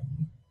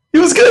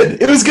was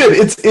good. It was good.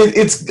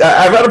 It's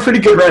I've had a pretty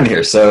good run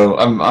here, so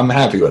I'm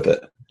happy with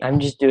it. I'm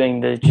just doing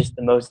the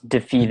most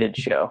defeated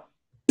show.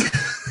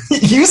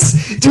 You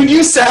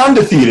sound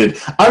defeated.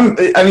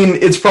 I mean,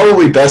 it's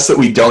probably best that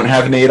we don't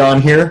have Nate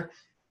on here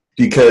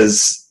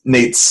because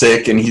Nate's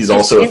sick and he's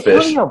also a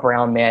fish. Antonio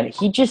Brown, man,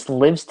 he just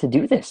lives to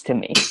do this to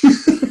me.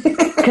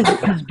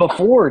 Because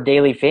before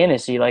Daily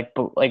Fantasy, like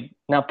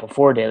not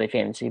before Daily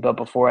Fantasy, but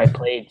before I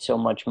played so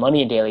much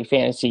money in Daily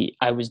Fantasy,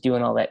 I was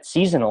doing all that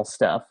seasonal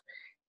stuff.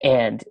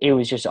 And it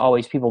was just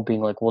always people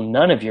being like, well,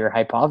 none of your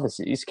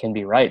hypotheses can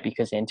be right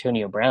because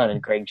Antonio Brown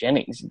and Greg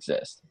Jennings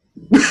exist.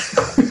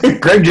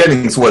 Greg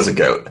Jennings was a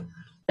GOAT.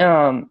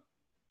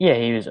 Yeah,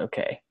 he was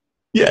okay.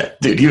 Yeah,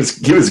 dude, he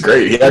was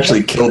great. He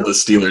actually killed the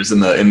Steelers in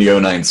the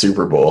 2009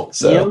 Super Bowl.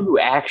 So. You know who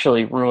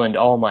actually ruined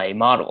all my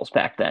models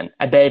back then?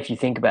 I bet if you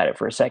think about it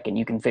for a second,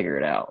 you can figure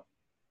it out.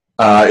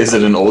 Is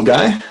it an old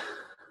guy?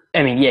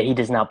 I mean, yeah, he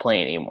does not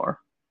play anymore.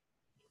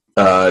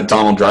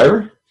 Donald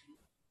Driver?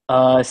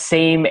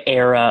 Same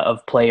era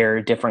of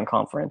player, different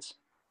conference.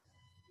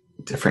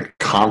 Different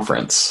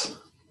conference.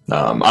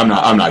 I'm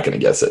not going to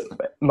guess it.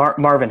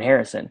 Marvin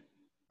Harrison.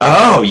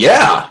 Oh,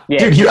 yeah.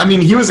 Dude,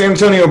 he was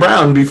Antonio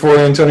Brown before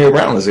Antonio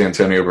Brown was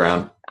Antonio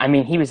Brown. I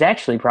mean, he was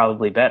actually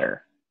probably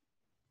better.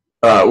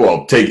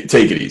 Well, take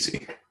it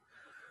easy.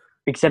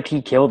 Except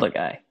he killed a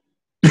guy.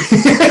 He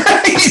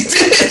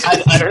did.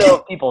 I don't know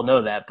if people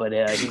know that, but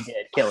he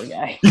did kill a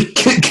guy.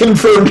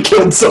 Confirmed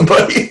killed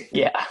somebody.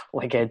 Yeah,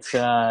 like it's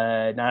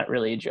not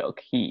really a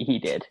joke. He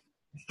did.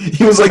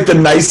 He was like the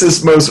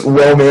nicest, most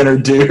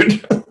well-mannered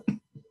dude.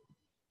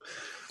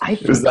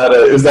 It was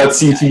that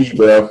CTE,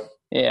 bro.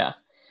 Yeah.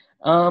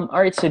 All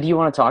right, so do you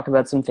want to talk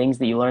about some things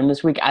that you learned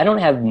this week? I don't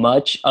have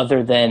much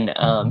other than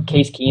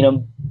Case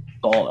Keenum,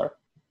 baller.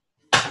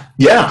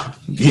 Yeah,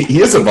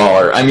 he is a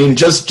baller. I mean,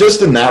 just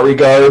in that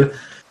regard,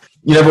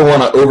 you never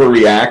want to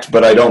overreact,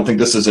 but I don't think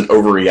this is an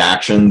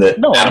overreaction. The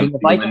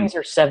Vikings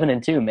are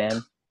 7-2,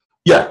 man.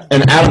 Yeah,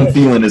 and Adam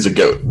Thielen is a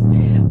GOAT.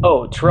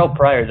 Oh, Terrell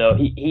Pryor, though,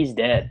 he's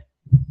dead.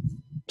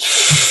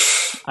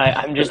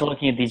 I'm just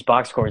looking at these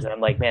box scores, and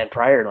I'm like, man,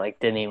 Pryor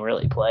didn't even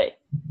really play.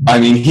 I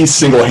mean, he's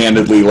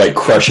single-handedly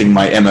crushing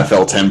my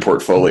MFL 10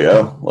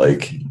 portfolio.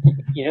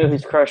 You know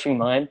who's crushing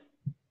mine?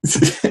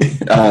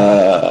 Dwayne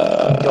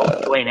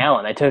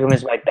Allen. I took him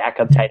as my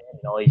backup tight end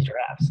in all these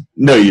drafts.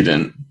 No, you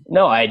didn't.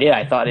 No, I did.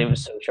 I thought it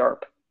was so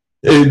sharp.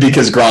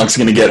 Because Gronk's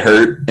going to get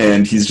hurt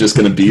and he's just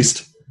going to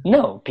beast?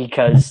 No,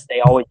 because they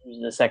always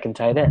use the second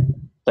tight end.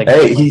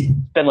 It's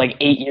been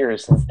 8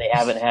 years since they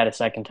haven't had a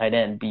second tight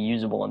end be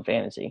usable in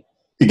fantasy.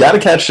 You got to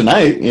catch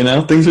tonight.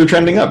 Things are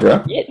trending up,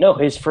 bro. Yeah, no,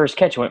 his first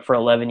catch went for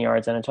 11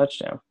 yards and a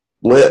touchdown.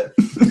 Lit.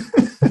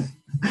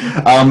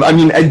 I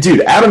mean,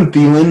 dude, Adam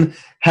Thielen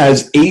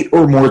has 8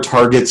 or more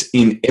targets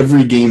in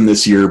every game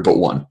this year but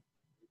one.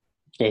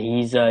 Yeah,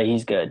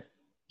 he's good.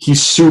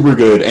 He's super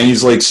good, and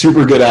he's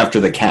super good after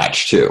the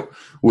catch too.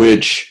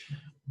 Which,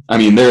 I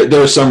mean,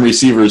 there are some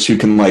receivers who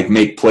can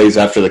make plays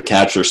after the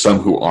catch. There's some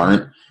who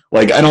aren't.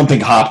 I don't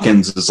think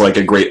Hopkins is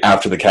a great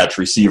after the catch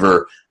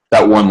receiver.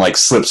 That one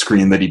slip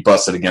screen that he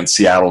busted against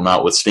Seattle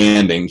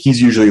notwithstanding,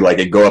 he's usually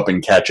a go up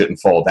and catch it and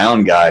fall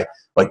down guy.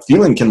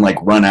 Thielen can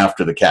run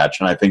after the catch,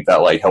 and I think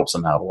that helps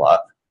him out a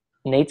lot.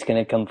 Nate's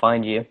gonna come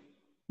find you.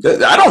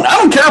 I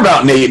don't care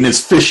about Nate and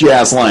his fishy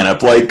ass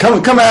lineup.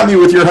 Come at me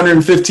with your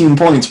 115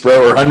 points,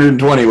 bro, or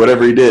 120,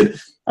 whatever he did.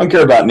 I don't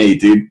care about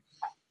Nate, dude.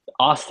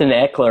 Austin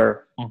Eckler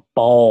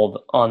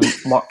balled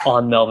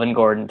on Melvin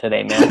Gordon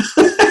today, man.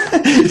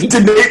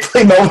 Did Nate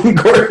play Melvin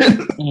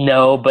Gordon?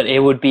 No, but it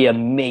would be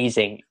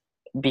amazing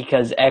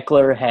because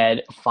Eckler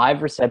had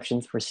 5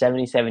 receptions for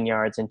 77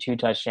 yards and 2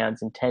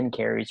 touchdowns and 10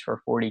 carries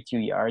for 42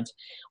 yards,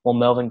 while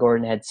Melvin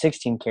Gordon had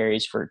 16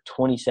 carries for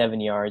 27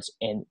 yards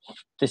and,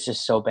 this is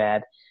so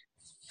bad,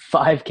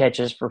 5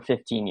 catches for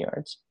 15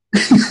 yards.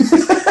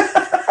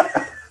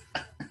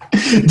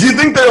 Do you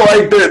think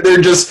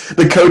they're just,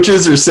 the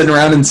coaches are sitting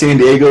around in San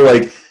Diego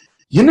like,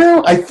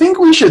 I think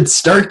we should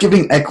start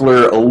giving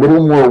Eckler a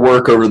little more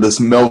work over this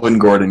Melvin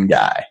Gordon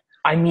guy?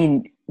 I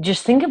mean,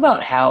 just think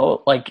about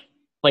how, like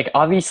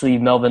obviously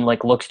Melvin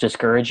looks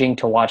discouraging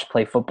to watch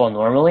play football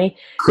normally.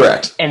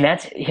 Correct. And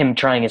that's him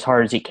trying as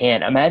hard as he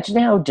can. Imagine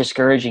how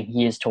discouraging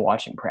he is to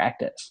watch him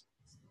practice.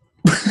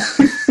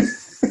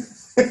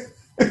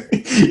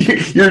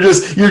 You're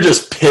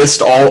just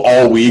pissed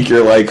all week.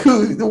 You're like,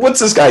 what's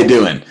this guy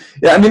doing?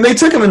 Yeah, I mean, they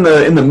took him in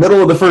the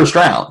middle of the first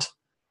round.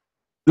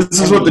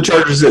 This is what the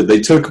Chargers did. They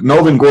took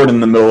Melvin Gordon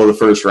in the middle of the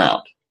first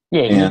round.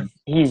 Yeah,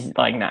 he's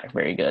not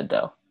very good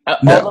though.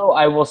 No. Although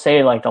I will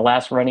say, the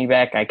last running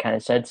back I kind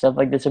of said stuff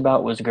like this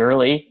about was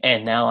Gurley,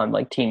 and now I'm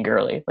Team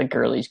Gurley.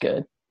 Gurley's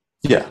good.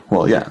 Yeah,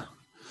 well, yeah,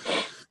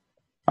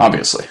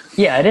 obviously.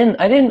 Yeah, I didn't.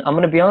 I'm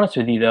gonna be honest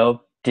with you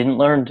though. Didn't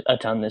learn a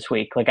ton this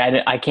week.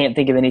 I can't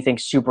think of anything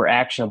super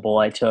actionable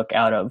I took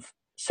out of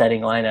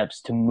setting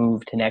lineups to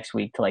move to next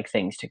week to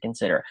things to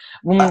consider.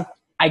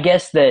 I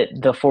guess that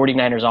the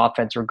 49ers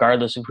offense,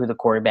 regardless of who the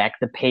quarterback,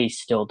 the pace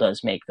still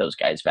does make those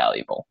guys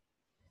valuable.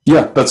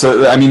 Yeah, that's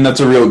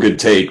a real good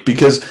take,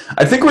 because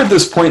I think we're at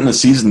this point in the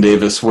season,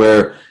 Davis,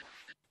 where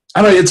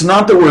it's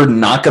not that we're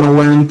not going to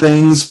learn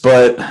things,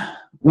 but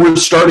we're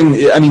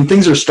starting. I mean,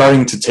 things are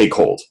starting to take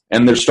hold,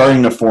 and they're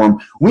starting to form.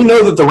 We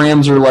know that the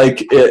Rams are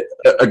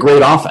a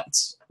great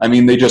offense. I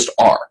mean, they just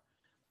are.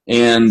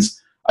 And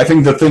I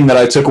think the thing that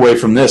I took away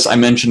from this, I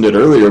mentioned it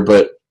earlier,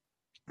 but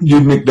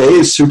dude,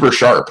 McVay is super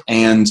sharp,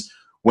 and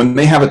when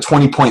they have a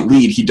 20-point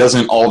lead, he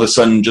doesn't all of a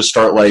sudden just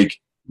start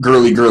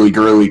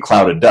Gurley,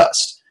 cloud of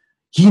dust.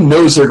 He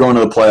knows they're going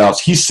to the playoffs.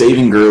 He's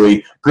saving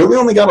Gurley. Gurley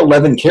only got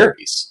 11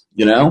 carries,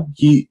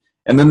 and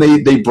then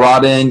they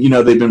brought in,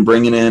 they've been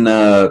bringing in,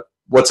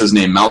 what's his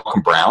name,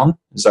 Malcolm Brown?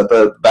 Is that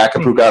the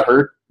backup who got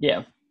hurt?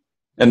 Yeah.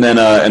 And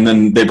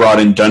then they brought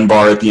in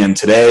Dunbar at the end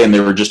today, and they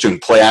were just doing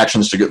play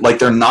actions to get,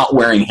 they're not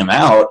wearing him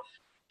out.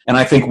 And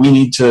I think we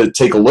need to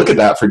take a look at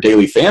that for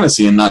daily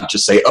fantasy and not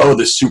just say, oh,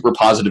 this super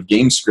positive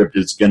game script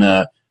is going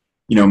to,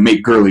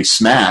 make Gurley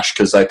smash,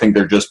 because I think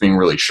they're just being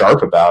really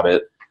sharp about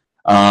it.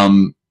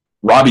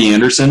 Robbie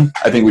Anderson,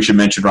 I think we should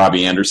mention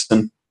Robbie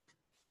Anderson.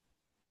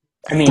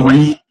 I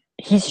mean,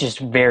 he's just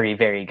very,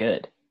 very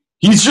good.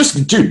 He's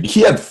just, dude,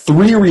 he had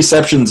 3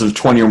 receptions of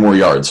 20 or more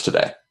yards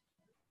today.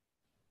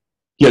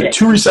 He had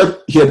two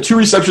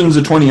receptions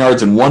of 20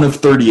 yards and 1 of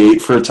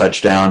 38 for a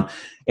touchdown.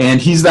 And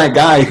he's that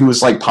guy who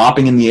was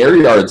popping in the air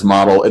yards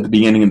model at the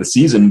beginning of the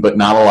season, but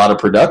not a lot of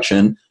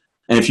production.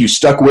 And if you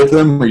stuck with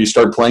him or you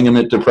start playing him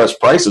at depressed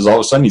prices, all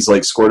of a sudden he's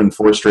scored in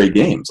 4 straight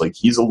games.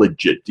 He's a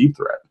legit deep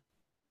threat.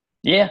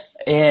 Yeah.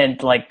 And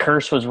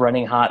Curse was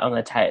running hot on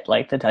the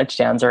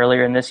touchdowns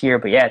earlier in this year.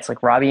 But yeah, it's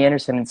Robbie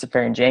Anderson and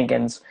Safarian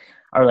Jenkins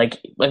are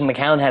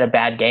McCown had a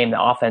bad game.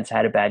 The offense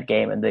had a bad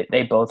game, and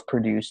they both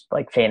produced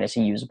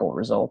fantasy usable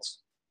results.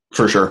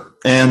 For sure.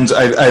 And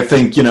I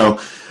think,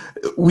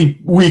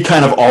 we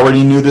kind of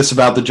already knew this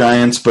about the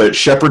Giants, but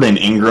Shepard and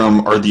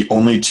Ingram are the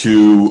only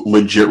 2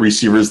 legit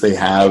receivers they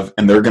have,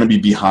 and they're going to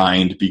be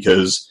behind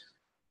because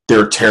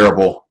they're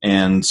terrible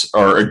and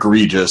are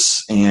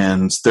egregious,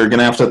 and they're going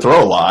to have to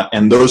throw a lot,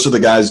 and those are the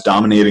guys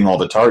dominating all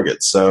the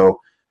targets. So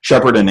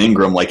Shepard and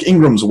Ingram,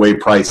 Ingram's way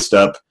priced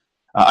up.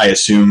 I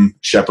assume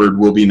Shepard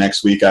will be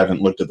next week. I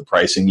haven't looked at the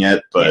pricing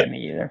yet, but yeah,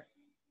 me either.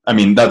 I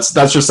mean, that's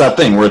just that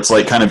thing where it's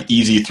kind of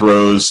easy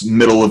throws,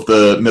 middle of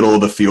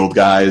the field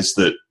guys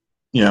that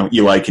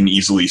Eli can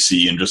easily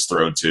see and just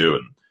throw to,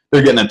 and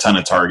they're getting a ton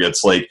of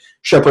targets.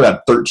 Shepard had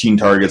 13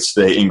 targets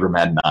today, Ingram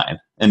had 9,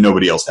 and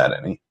nobody else had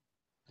any.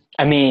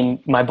 I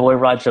mean, my boy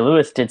Roger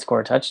Lewis did score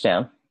a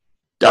touchdown.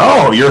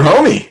 Oh, your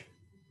homie.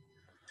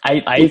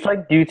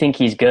 I do think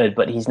he's good,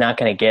 but he's not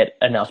going to get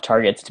enough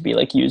targets to be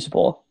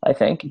usable, I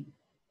think.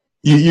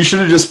 You should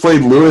have just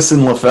played Lewis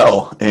and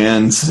LaFell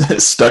and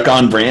stuck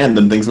on brand,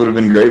 and things would have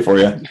been great for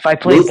you. If I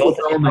played both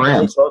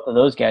of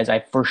those guys,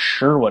 I for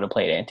sure would have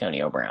played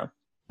Antonio Brown.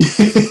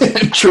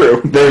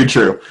 True, very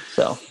true.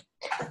 So,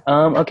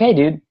 okay,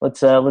 dude,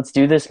 let's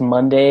do this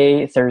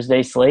Monday,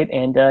 Thursday slate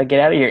and get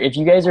out of here. If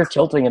you guys are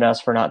tilting at us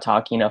for not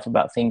talking enough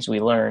about things we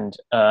learned,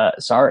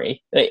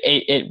 sorry.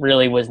 It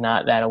really was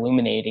not that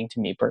illuminating to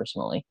me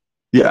personally.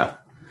 Yeah.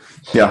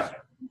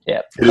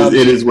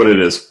 It is what it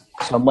is.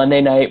 So Monday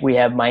night we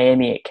have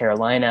Miami at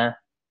Carolina,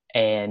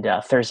 and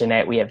Thursday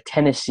night we have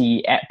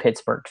Tennessee at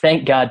Pittsburgh.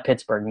 Thank God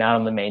Pittsburgh not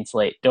on the main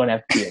slate. Don't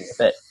have to deal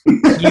with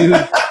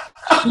it.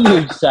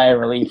 Huge sigh of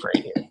relief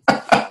right here.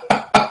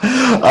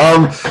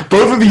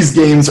 Both of these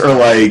games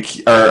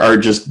are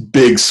just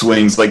big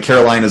swings.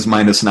 Carolina's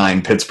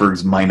 -9,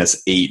 Pittsburgh's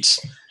 -8.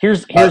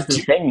 Here's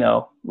the thing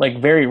though.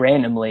 Very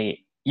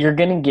randomly, you're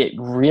going to get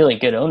really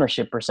good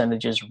ownership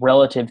percentages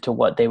relative to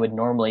what they would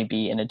normally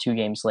be in a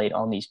 2-game slate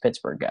on these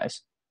Pittsburgh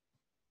guys.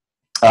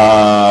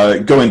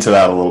 Go into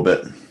that a little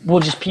bit. Well,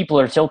 just people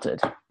are tilted.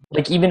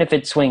 Like, even if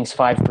it swings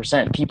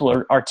 5%,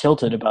 people are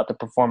tilted about the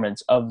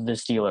performance of the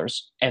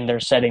Steelers, and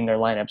they're setting their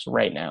lineups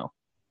right now.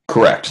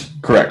 Correct.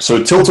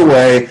 So tilt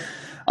away.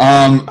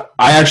 I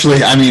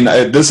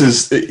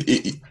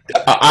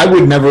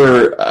would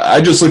never,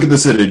 I just look at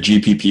this at a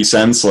GPP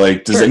sense.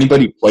 Like, does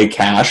anybody play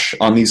cash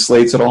on these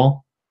slates at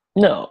all?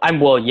 No,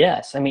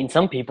 yes. I mean,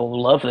 some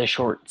people love the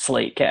short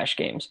slate cash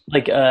games.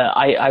 Like,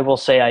 I will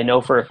say I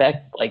know for a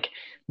fact, like,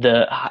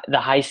 the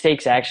high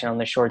stakes action on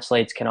the short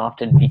slates can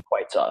often be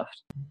quite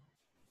soft.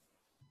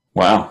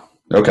 Wow.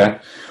 Okay.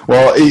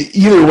 Well,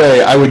 either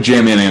way, I would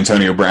jam in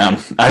Antonio Brown.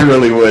 I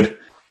really would.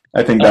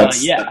 I think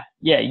that's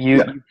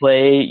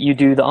You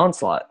do the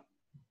onslaught.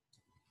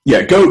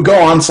 Yeah, go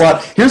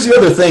onslaught. Here's the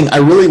other thing. I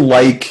really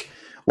like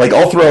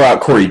I'll throw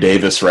out Corey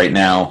Davis right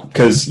now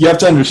because you have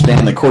to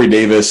understand that Corey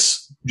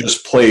Davis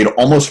just played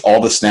almost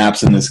all the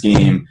snaps in this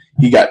game.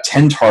 He got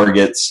 10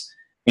 targets,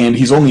 and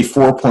he's only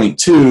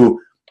 4.2.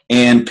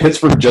 And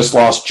Pittsburgh just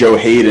lost Joe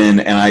Hayden,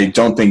 and I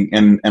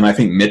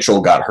think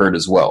Mitchell got hurt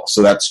as well.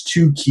 So that's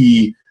two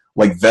key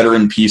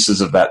veteran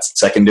pieces of that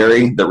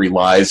secondary that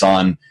relies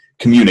on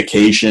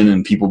communication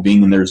and people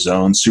being in their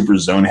zone, super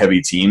zone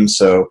heavy teams.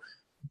 So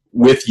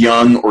with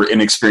young or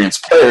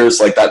inexperienced players,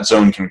 that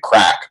zone can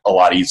crack a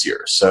lot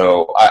easier.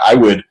 So I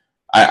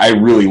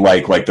really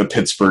like the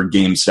Pittsburgh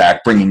game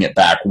stack, bringing it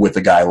back with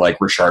a guy like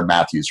Rashard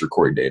Matthews or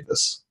Corey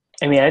Davis.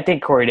 I mean, I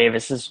think Corey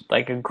Davis is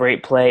a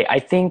great play. I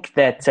think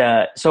that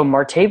so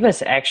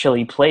Martavis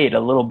actually played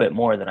a little bit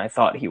more than I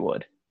thought he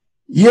would.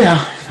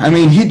 Yeah, I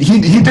mean,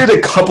 he did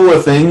a couple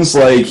of things.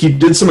 He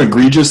did some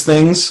egregious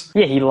things.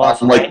 Yeah, he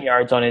lost 9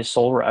 yards on his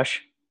soul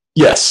rush.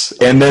 Yes,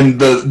 and then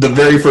the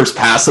very first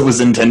pass that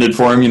was intended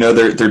for him,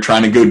 they're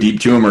trying to go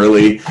deep to him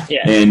early,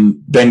 and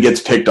Ben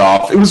gets picked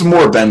off. It was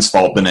more Ben's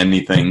fault than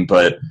anything,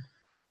 but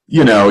he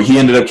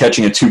ended up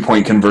catching a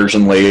 2-point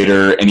conversion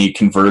later, and he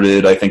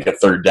converted, I think, a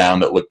third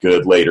down that looked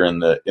good later in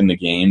the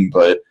game.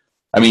 But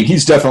I mean,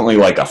 he's definitely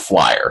a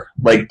flyer.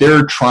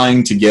 They're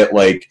trying to get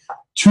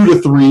 2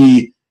 to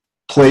 3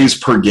 plays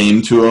per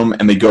game to him,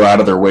 and they go out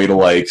of their way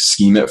to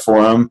scheme it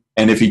for him.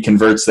 And if he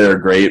converts there,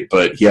 great.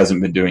 But he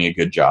hasn't been doing a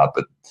good job.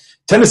 But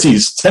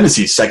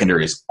Tennessee's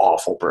secondary is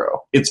awful,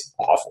 bro. It's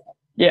awful.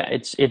 Yeah,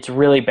 it's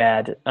really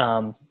bad.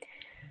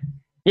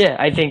 Yeah,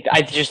 I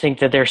just think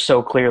that they're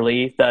so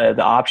clearly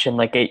the option.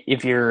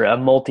 If you're a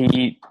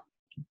multi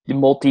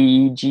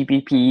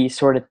GPP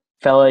sort of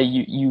fella,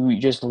 you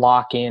just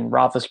lock in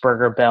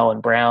Roethlisberger, Bell,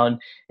 and Brown,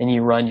 and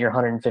you run your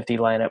 150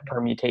 lineup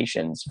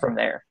permutations from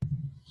there.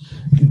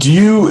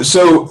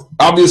 So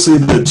obviously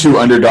the two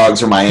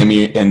underdogs are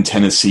Miami and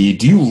Tennessee.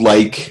 Do you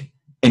like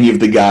any of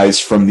the guys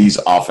from these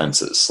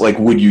offenses?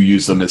 Would you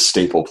use them as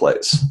staple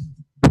plays?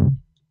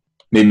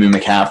 Maybe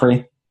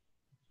McCaffrey?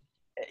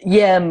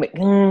 Yeah.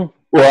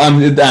 Well,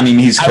 I mean,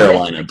 he's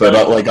Carolina, but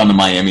on the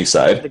Miami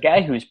side. The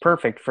guy who's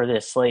perfect for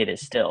this slate is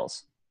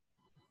Stills.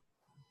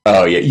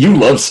 Oh, yeah. You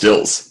love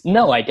Stills.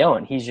 No, I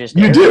don't. He's just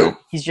do.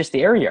 He's just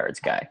the air yards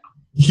guy.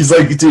 He's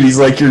like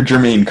your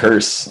Jermaine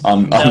Kearse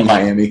on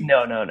Miami.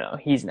 No.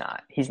 He's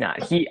not.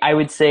 I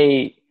would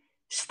say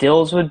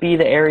Stills would be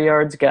the air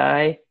yards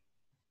guy.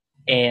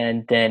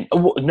 And then,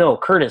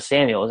 Curtis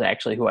Samuel is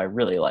actually who I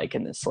really like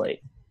in this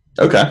slate.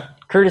 Okay.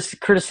 Curtis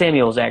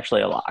Samuel is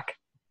actually a lock.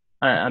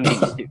 I'm being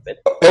stupid.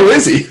 Oh,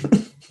 is he?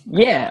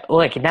 Yeah,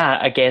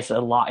 not, I guess,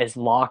 as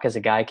lock as a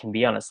guy can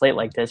be on a slate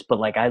like this, but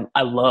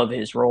I love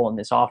his role in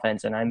this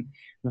offense, and I'm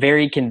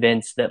very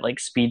convinced that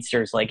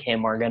speedsters like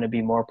him are going to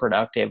be more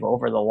productive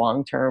over the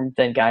long term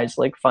than guys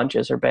like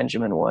Funchess or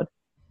Benjamin Wood.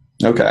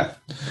 Okay.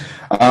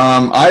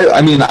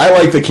 I mean, I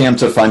like the Cam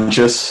to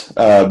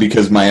Funchess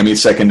because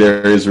Miami's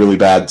secondary is really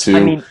bad too.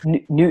 I mean,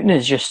 Newton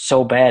is just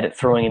so bad at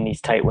throwing in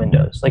these tight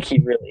windows. He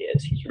really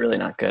is. He's really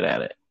not good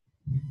at it.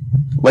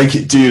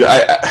 Dude,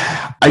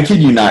 I kid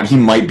you not, he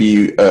might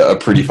be a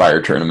pretty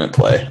fire tournament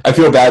play. I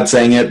feel bad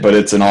saying it, but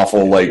it's an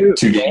awful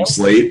 2-game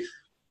slate.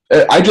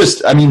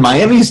 I mean,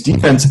 Miami's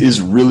defense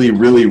is really,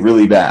 really,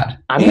 really bad.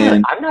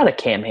 I'm not a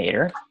Cam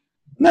hater.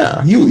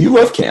 No, you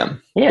love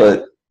Cam. Yeah.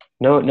 But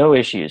no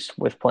issues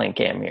with playing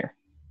Cam here.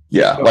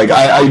 Yeah,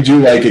 I do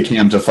like a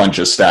Cam to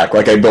Funchess stack.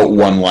 I built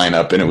one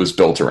lineup and it was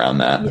built around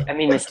that. Yeah, I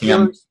mean, the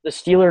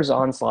Steelers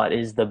onslaught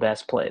is the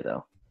best play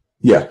though.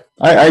 Yeah,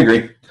 I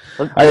agree.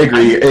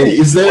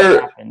 Is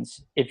there? What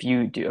happens if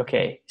you do?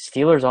 Okay,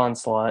 Steelers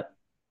onslaught.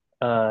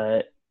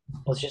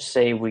 Let's just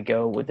say we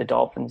go with the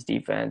Dolphins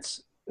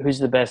defense. Who's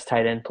the best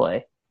tight end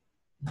play?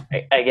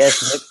 I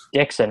guess Nick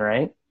Dixon,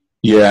 right?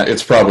 Yeah,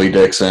 it's probably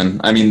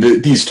Dixon. I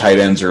mean, these tight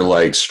ends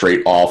are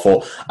straight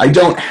awful. I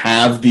don't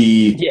have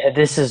the. Yeah,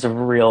 this is a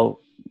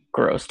real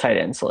gross tight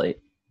end slate.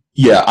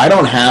 Yeah, I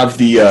don't have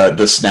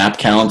the snap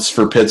counts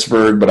for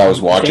Pittsburgh, but I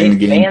was watching the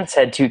game. Vance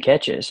had 2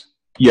 catches.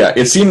 Yeah,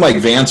 it seemed like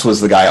Vance was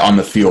the guy on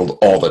the field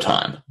all the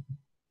time.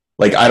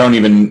 I don't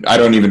even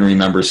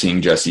remember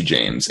seeing Jesse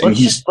James, and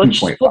he's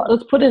 2.5.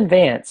 Let's put in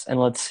Vance and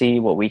let's see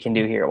what we can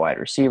do here at wide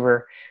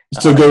receiver.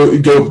 So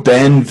go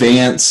Ben,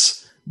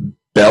 Vance,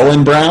 Bell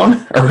and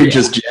Brown? Are we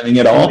just jamming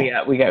it all?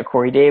 We got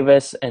Corey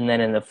Davis, and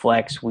then in the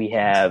flex we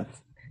have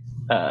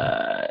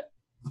I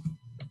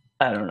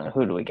don't know,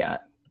 who do we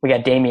got? We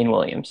got Damian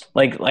Williams.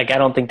 Like I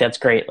don't think that's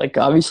great. Like,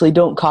 obviously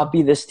don't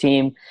copy this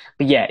team,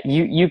 but yeah,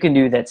 you can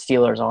do that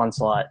Steelers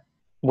onslaught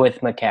with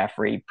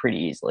McCaffrey pretty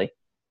easily.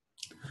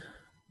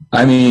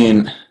 I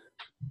mean,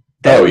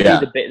 that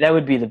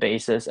would be the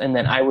basis, and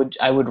then I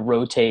would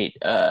rotate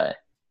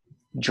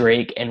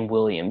Drake and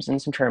Williams in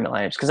some tournament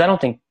lineups, because I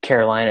don't think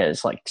Carolina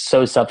is like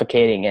so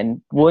suffocating,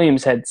 and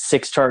Williams had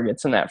 6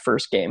 targets in that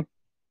first game.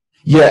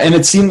 Yeah, and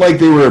it seemed like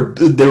they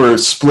were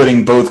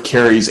splitting both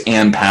carries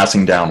and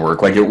passing down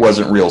work. Like, it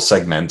wasn't real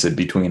segmented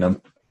between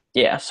them.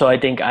 Yeah, so I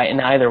think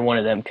either one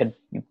of them could,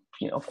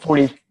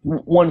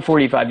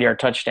 45-yard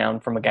touchdown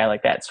from a guy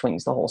like that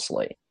swings the whole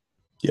slate.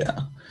 Yeah,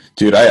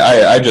 dude,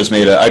 I just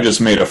made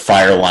a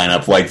fire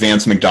lineup, like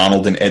Vance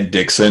McDonald and Ed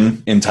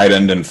Dixon in tight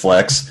end and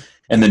flex,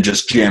 and then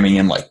just jamming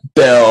in like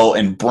Bell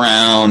and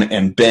Brown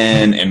and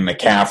Ben and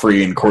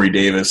McCaffrey and Corey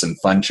Davis and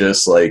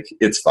Funchess. Like,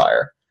 it's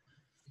fire.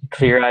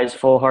 Clear eyes,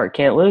 full heart,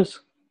 can't lose.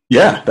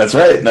 Yeah, that's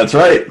right.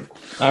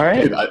 All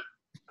right. Dude,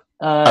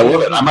 I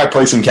love it. I might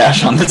play some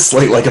cash on this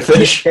slate like a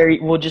fish.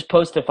 We'll just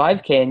post a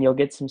 5K and you'll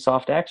get some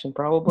soft action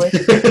probably.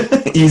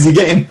 Easy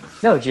game.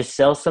 No, just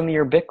sell some of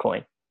your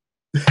Bitcoin.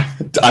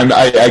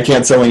 I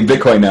can't sell any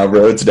Bitcoin now,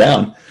 bro. It's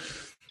down.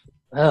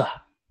 Ugh.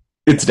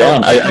 It's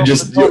down. By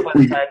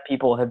the time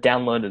people have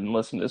downloaded and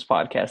listened to this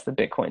podcast, the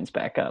Bitcoin's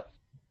back up.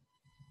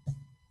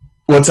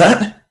 What's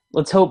that?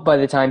 Let's hope by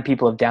the time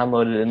people have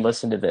downloaded and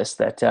listened to this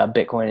that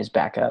Bitcoin is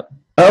back up.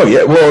 Oh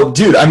yeah, well,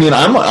 dude, I mean,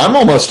 I'm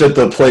almost at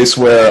the place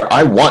where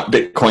I want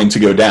Bitcoin to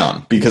go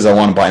down because I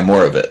want to buy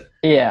more of it.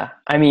 Yeah,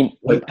 I mean,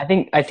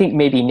 I think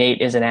maybe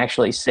Nate isn't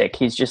actually sick.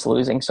 He's just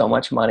losing so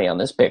much money on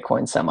this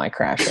Bitcoin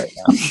semi-crash right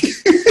now. He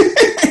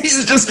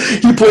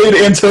played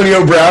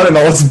Antonio Brown and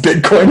all his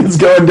Bitcoin is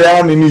going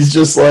down, and he's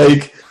just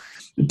like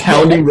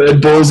pounding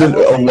Red Bulls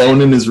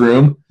alone in his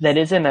room. That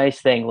is a nice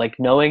thing. Like,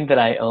 knowing that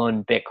I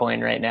own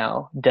Bitcoin right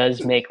now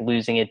does make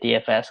losing at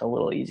DFS a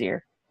little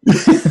easier.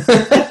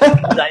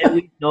 I at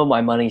least know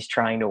my money's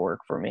trying to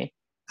work for me.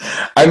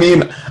 I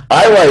mean,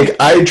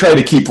 I try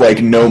to keep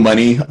like no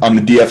money on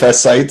the DFS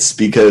sites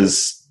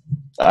because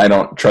I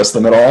don't trust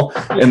them at all.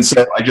 And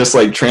so I just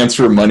like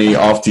transfer money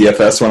off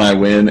DFS when I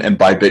win and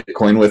buy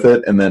Bitcoin with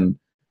it and then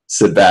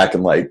sit back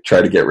and like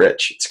try to get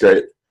rich. It's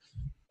great.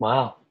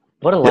 Wow.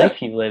 What a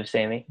life you live,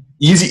 Sammy.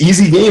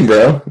 Easy game,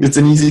 bro. It's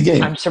an easy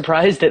game. I'm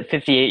surprised at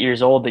 58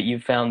 years old that you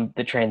found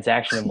the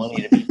transaction of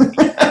money to be.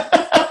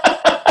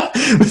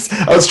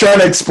 I was trying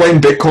to explain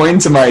Bitcoin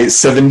to my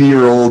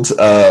 70-year-old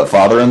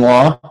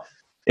father-in-law,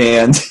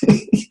 and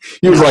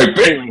he was like,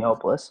 "Completely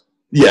hopeless."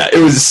 Yeah, it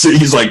was.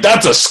 He's like,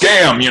 "That's a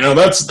scam.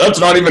 That's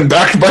not even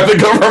backed by the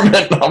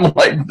government." I'm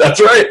like, "That's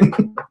right."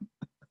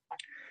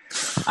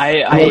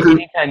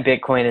 Anytime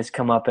Bitcoin has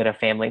come up at a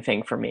family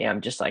thing for me,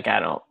 I'm just like,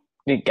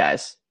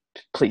 guys,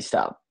 please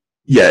stop.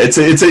 Yeah,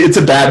 it's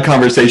a bad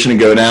conversation to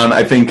go down.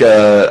 I think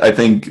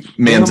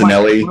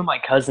Manzanelli. One of my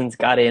cousins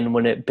got in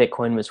when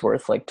Bitcoin was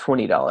worth like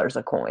 $20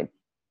 a coin.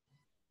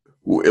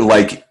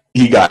 Like,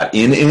 he got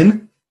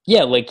in?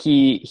 Yeah, like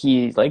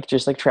he like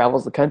just like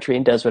travels the country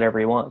and does whatever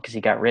he wants because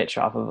he got rich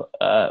off of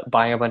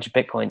buying a bunch of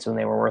Bitcoins when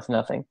they were worth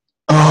nothing.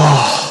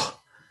 Oh,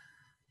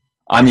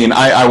 I mean,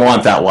 I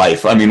want that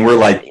life. I mean, we're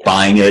like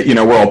buying it.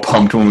 We're all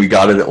pumped when we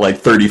got it at like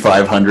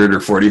 3,500 or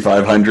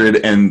 4,500,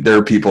 and there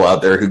are people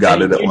out there who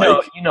got it at I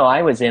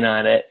was in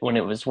on it when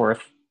it was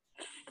worth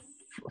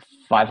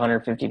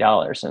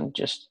 $550, and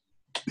just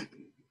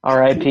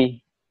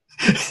R.I.P.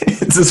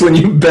 Is this when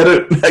you bet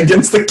it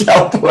against the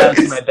Cowboys? That's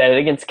when I bet it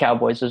against the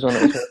Cowboys. Was when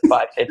it was worth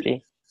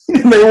 $550.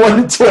 And they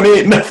won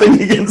 28-0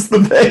 against the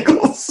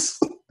Bengals.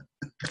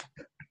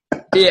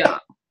 Yeah.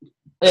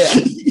 Yeah.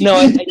 No,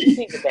 I do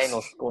think the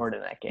Bengals scored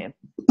in that game.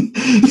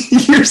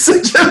 You're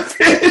such a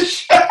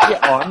fish. Yeah,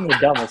 I'm the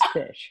dumbest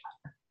fish.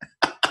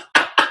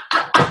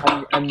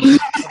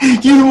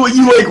 You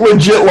like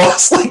legit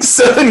lost like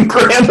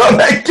 $7,000 on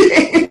that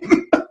game.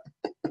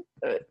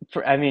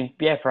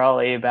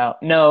 Probably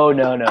about no,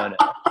 not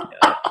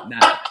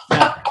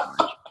that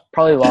much.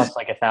 Probably lost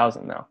like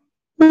 1,000 though.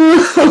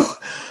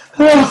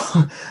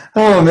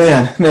 Oh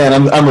man,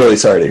 I'm really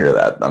sorry to hear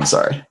that. I'm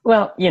sorry.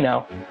 Well,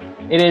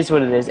 it is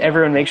what it is.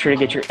 Everyone, make sure to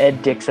get your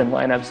Ed Dixon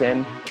lineups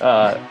in.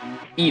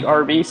 Eat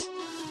Arby's.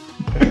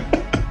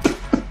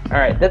 All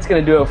right, that's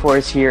going to do it for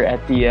us here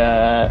at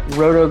the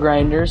Roto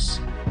Grinders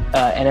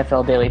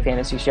NFL Daily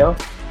Fantasy Show.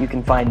 You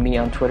can find me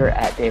on Twitter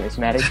at Davis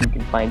Maddox. You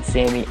can find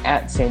Sammy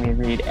at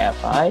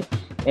SammyReedFI.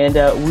 And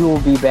we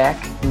will be back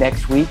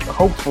next week,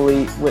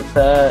 hopefully with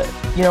a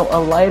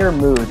lighter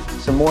mood.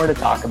 Some more to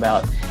talk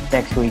about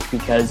next week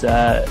because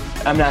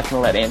I'm not going to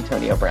let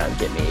Antonio Brown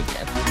get me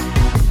again.